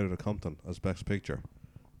Straight Outta Compton as Best Picture,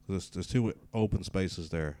 there's two open spaces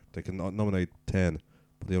there. They can nominate 10,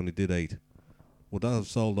 but they only did 8. Would that have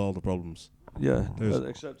solved all the problems? Yeah,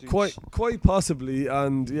 except quite possibly,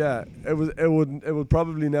 and yeah, it would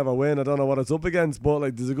probably never win. I don't know what it's up against, but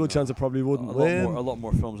like there's a good chance it probably wouldn't win. A lot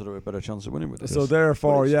more films that have a better chance of winning with this. So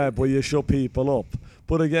therefore, but you shut people up.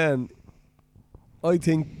 But again, I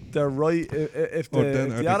think they're right. If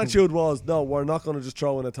the attitude was no, we're not going to just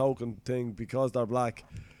throw in a token thing because they're black,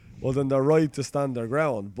 well then they're right to stand their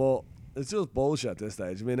ground. But it's just bullshit at this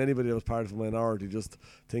stage. I mean, anybody that was part of a minority just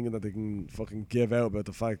thinking that they can fucking give out about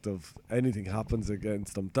the fact of anything happens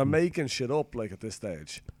against them. They're making shit up like at this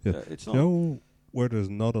stage. Yeah. It's You not. know where there's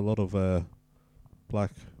not a lot of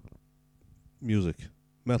black music,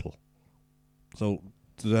 metal. So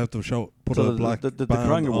do they have to put So a black the band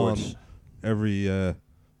Kerrang on Awards. every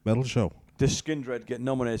metal show? This Skin Dread get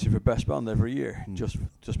nominated for best band every year, Mm.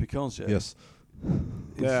 just because. Yeah. Yes.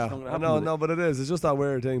 It's Yeah, not gonna I happen know, with it. no, but it is. It's just that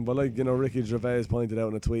weird thing. But like, you know, Ricky Gervais pointed out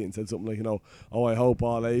in a tweet and said something like, you know, oh, I hope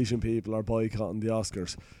all Asian people are boycotting the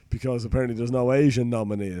Oscars because apparently there's no Asian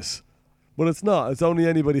nominees. But it's not. It's only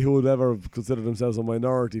anybody who would ever consider themselves a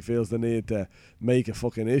minority feels the need to make a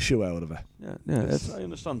fucking issue out of it. Yeah, yeah. I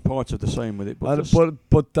understand parts of the same with it, but And, just-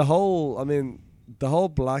 but the whole, I mean, the whole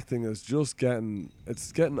black thing is just getting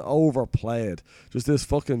overplayed. Just this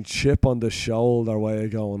fucking chip on the shoulder way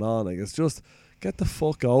of going on. Like, it's just, get the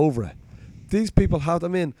fuck over it. These people have, I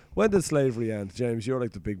mean, when did slavery end? James, you're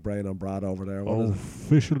like the big brain on Brad over there. What is it?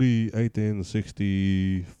 Officially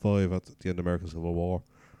 1865 at the end of American Civil War.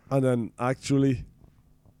 And then actually,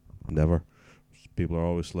 Never. People are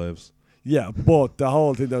always slaves. yeah, but the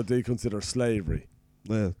whole thing that they consider slavery.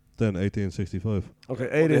 Yeah, then 1865. Okay, Well,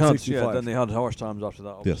 they had, 1865. then they had horse times after that,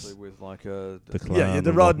 obviously, Yes. with like The Klan yeah, the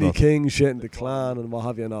and Rodney whatnot. King shit and the Klan and what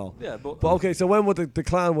have you and all. yeah, but But okay, so when would the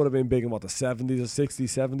Klan would have been big in what, the 70s or 60s,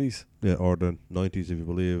 70s? Yeah, or the 90s if you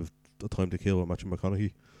believe The Time to Kill with Matthew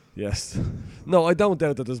McConaughey. Yes. No, I don't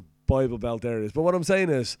doubt that there's Bible Belt areas. But what I'm saying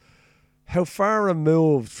is, how far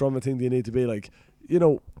removed from a thing do you need to be? Like, you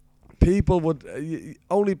know, people would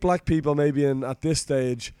only black people maybe in at this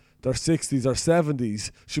stage their 60s or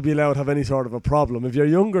 70s should be allowed to have any sort of a problem. If you're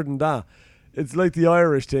younger than that, it's like the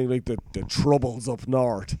Irish thing, like the troubles up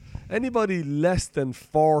north. Anybody less than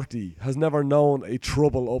 40 has never known a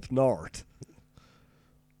trouble up north.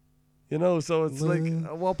 You know, so it's like,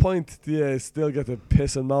 at what point do you still get to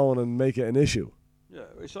piss and moan and make it an issue? yeah,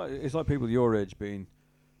 it's like people your age being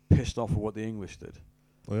pissed off at what the English did.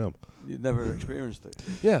 I am. You'd never experienced it.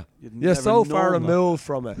 Yeah. You'd You're never so far known that. removed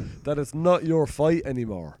from it that it's not your fight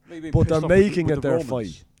anymore. Maybe being But pissed they're off making with it the their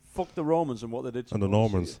Romans. fight. Fuck the Romans and what they did to And the us.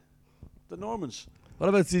 Normans. The Normans. What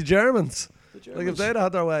about the Germans? The Like, if Germans. they'd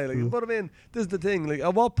had their way, like, but I mean, this is the thing. Like,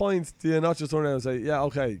 at what point do you not just turn around and say, yeah,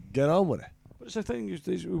 okay, get on with it? But it's the thing,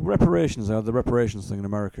 these reparations, they had the reparations thing in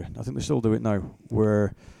America. I think they still do it now,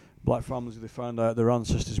 where black families, if they found out their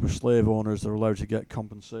ancestors were slave owners, they're allowed to get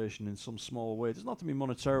compensation in some small way. It doesn't have to be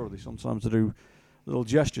monetarily. Sometimes they do little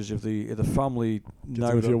gestures if the family Get now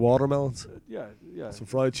them a that- few watermelons, yeah, some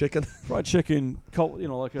fried chicken. fried chicken, you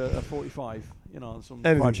know, like a 45, you know, and some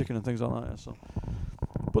Anything. fried chicken and things like that. Yeah, so,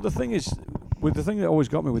 but the thing is, with the thing that always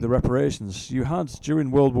got me with the reparations, you had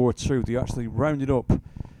during World War II, they actually rounded up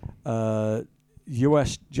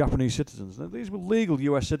U.S. Japanese citizens. Now, these were legal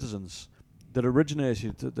U.S. citizens that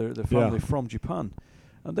originated their family from Japan,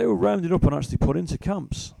 and they were rounded up and actually put into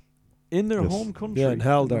camps in their Yes. home country. Yeah, and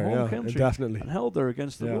held in their there, home yeah, country, definitely. and held there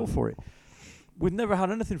against the Yeah. will for it. We've never had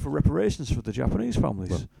anything for reparations for the Japanese families.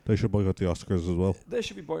 Well, they should boycott the Oscars as well. They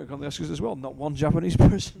should be boycotting the Oscars as well. Not one Japanese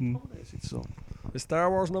person Mm. nominated. So Is Star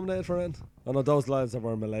Wars nominated for it? I know those lads that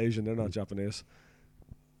were Malaysian, they're not Japanese.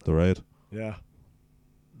 The Raid. Yeah.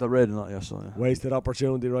 they're red and not yes. So, yeah. Wasted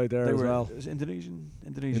opportunity right there They as were well. it was Indonesia.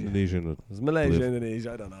 Indonesian. It's Malaysia, believe.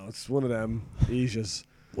 Indonesia, I don't know. It's one of them Asias.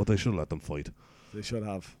 Well, they should let them fight. They should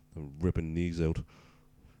have. And ripping knees out.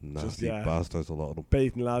 Nasty yeah. bastards, a lot of them.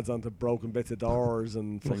 Baiting lads onto broken bits of doors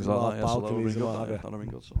and Things fucking like off that. Yeah, so that would balconies have and been what good. have That you. would have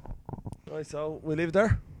been good. So. Right, so we leave it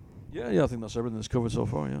there? Yeah, I think that's everything that's covered so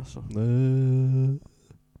far. Yeah. So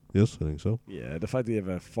Yes, I think so. Yeah, the fact that you have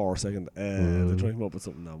a 4-second to try and come up with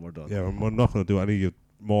something, now we're done. Yeah, we're not going to do any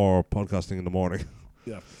more podcasting in the morning.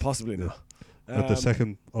 Yeah, possibly not. At the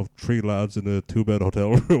second of 3 lads in a 2-bed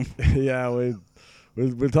hotel room. Yeah,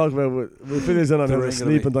 we'll talk about we'll finish in on There how the ain't gonna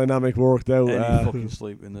sleeping dynamic worked out. any fucking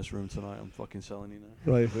sleep in this room tonight. I'm fucking selling you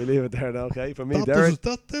now. Right, we leave it there now. Okay, for me, that Derek.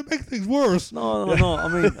 they make things worse. No. I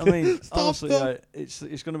mean, Stop honestly, that. it's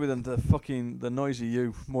going to be the noisy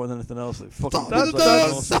you more than anything else. That fucking Stop comes that. out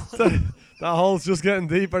of us. That hole's just getting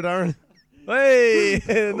deeper, Darren. Hey,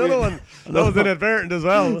 another one. That was inadvertent as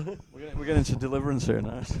well. We're getting into deliverance here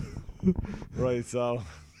now. Right, so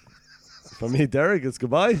for me, Derek, it's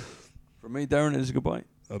goodbye. For me, Darren, it is a goodbye.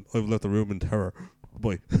 I've left the room in terror.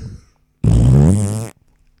 Bye.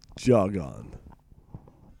 Jog on.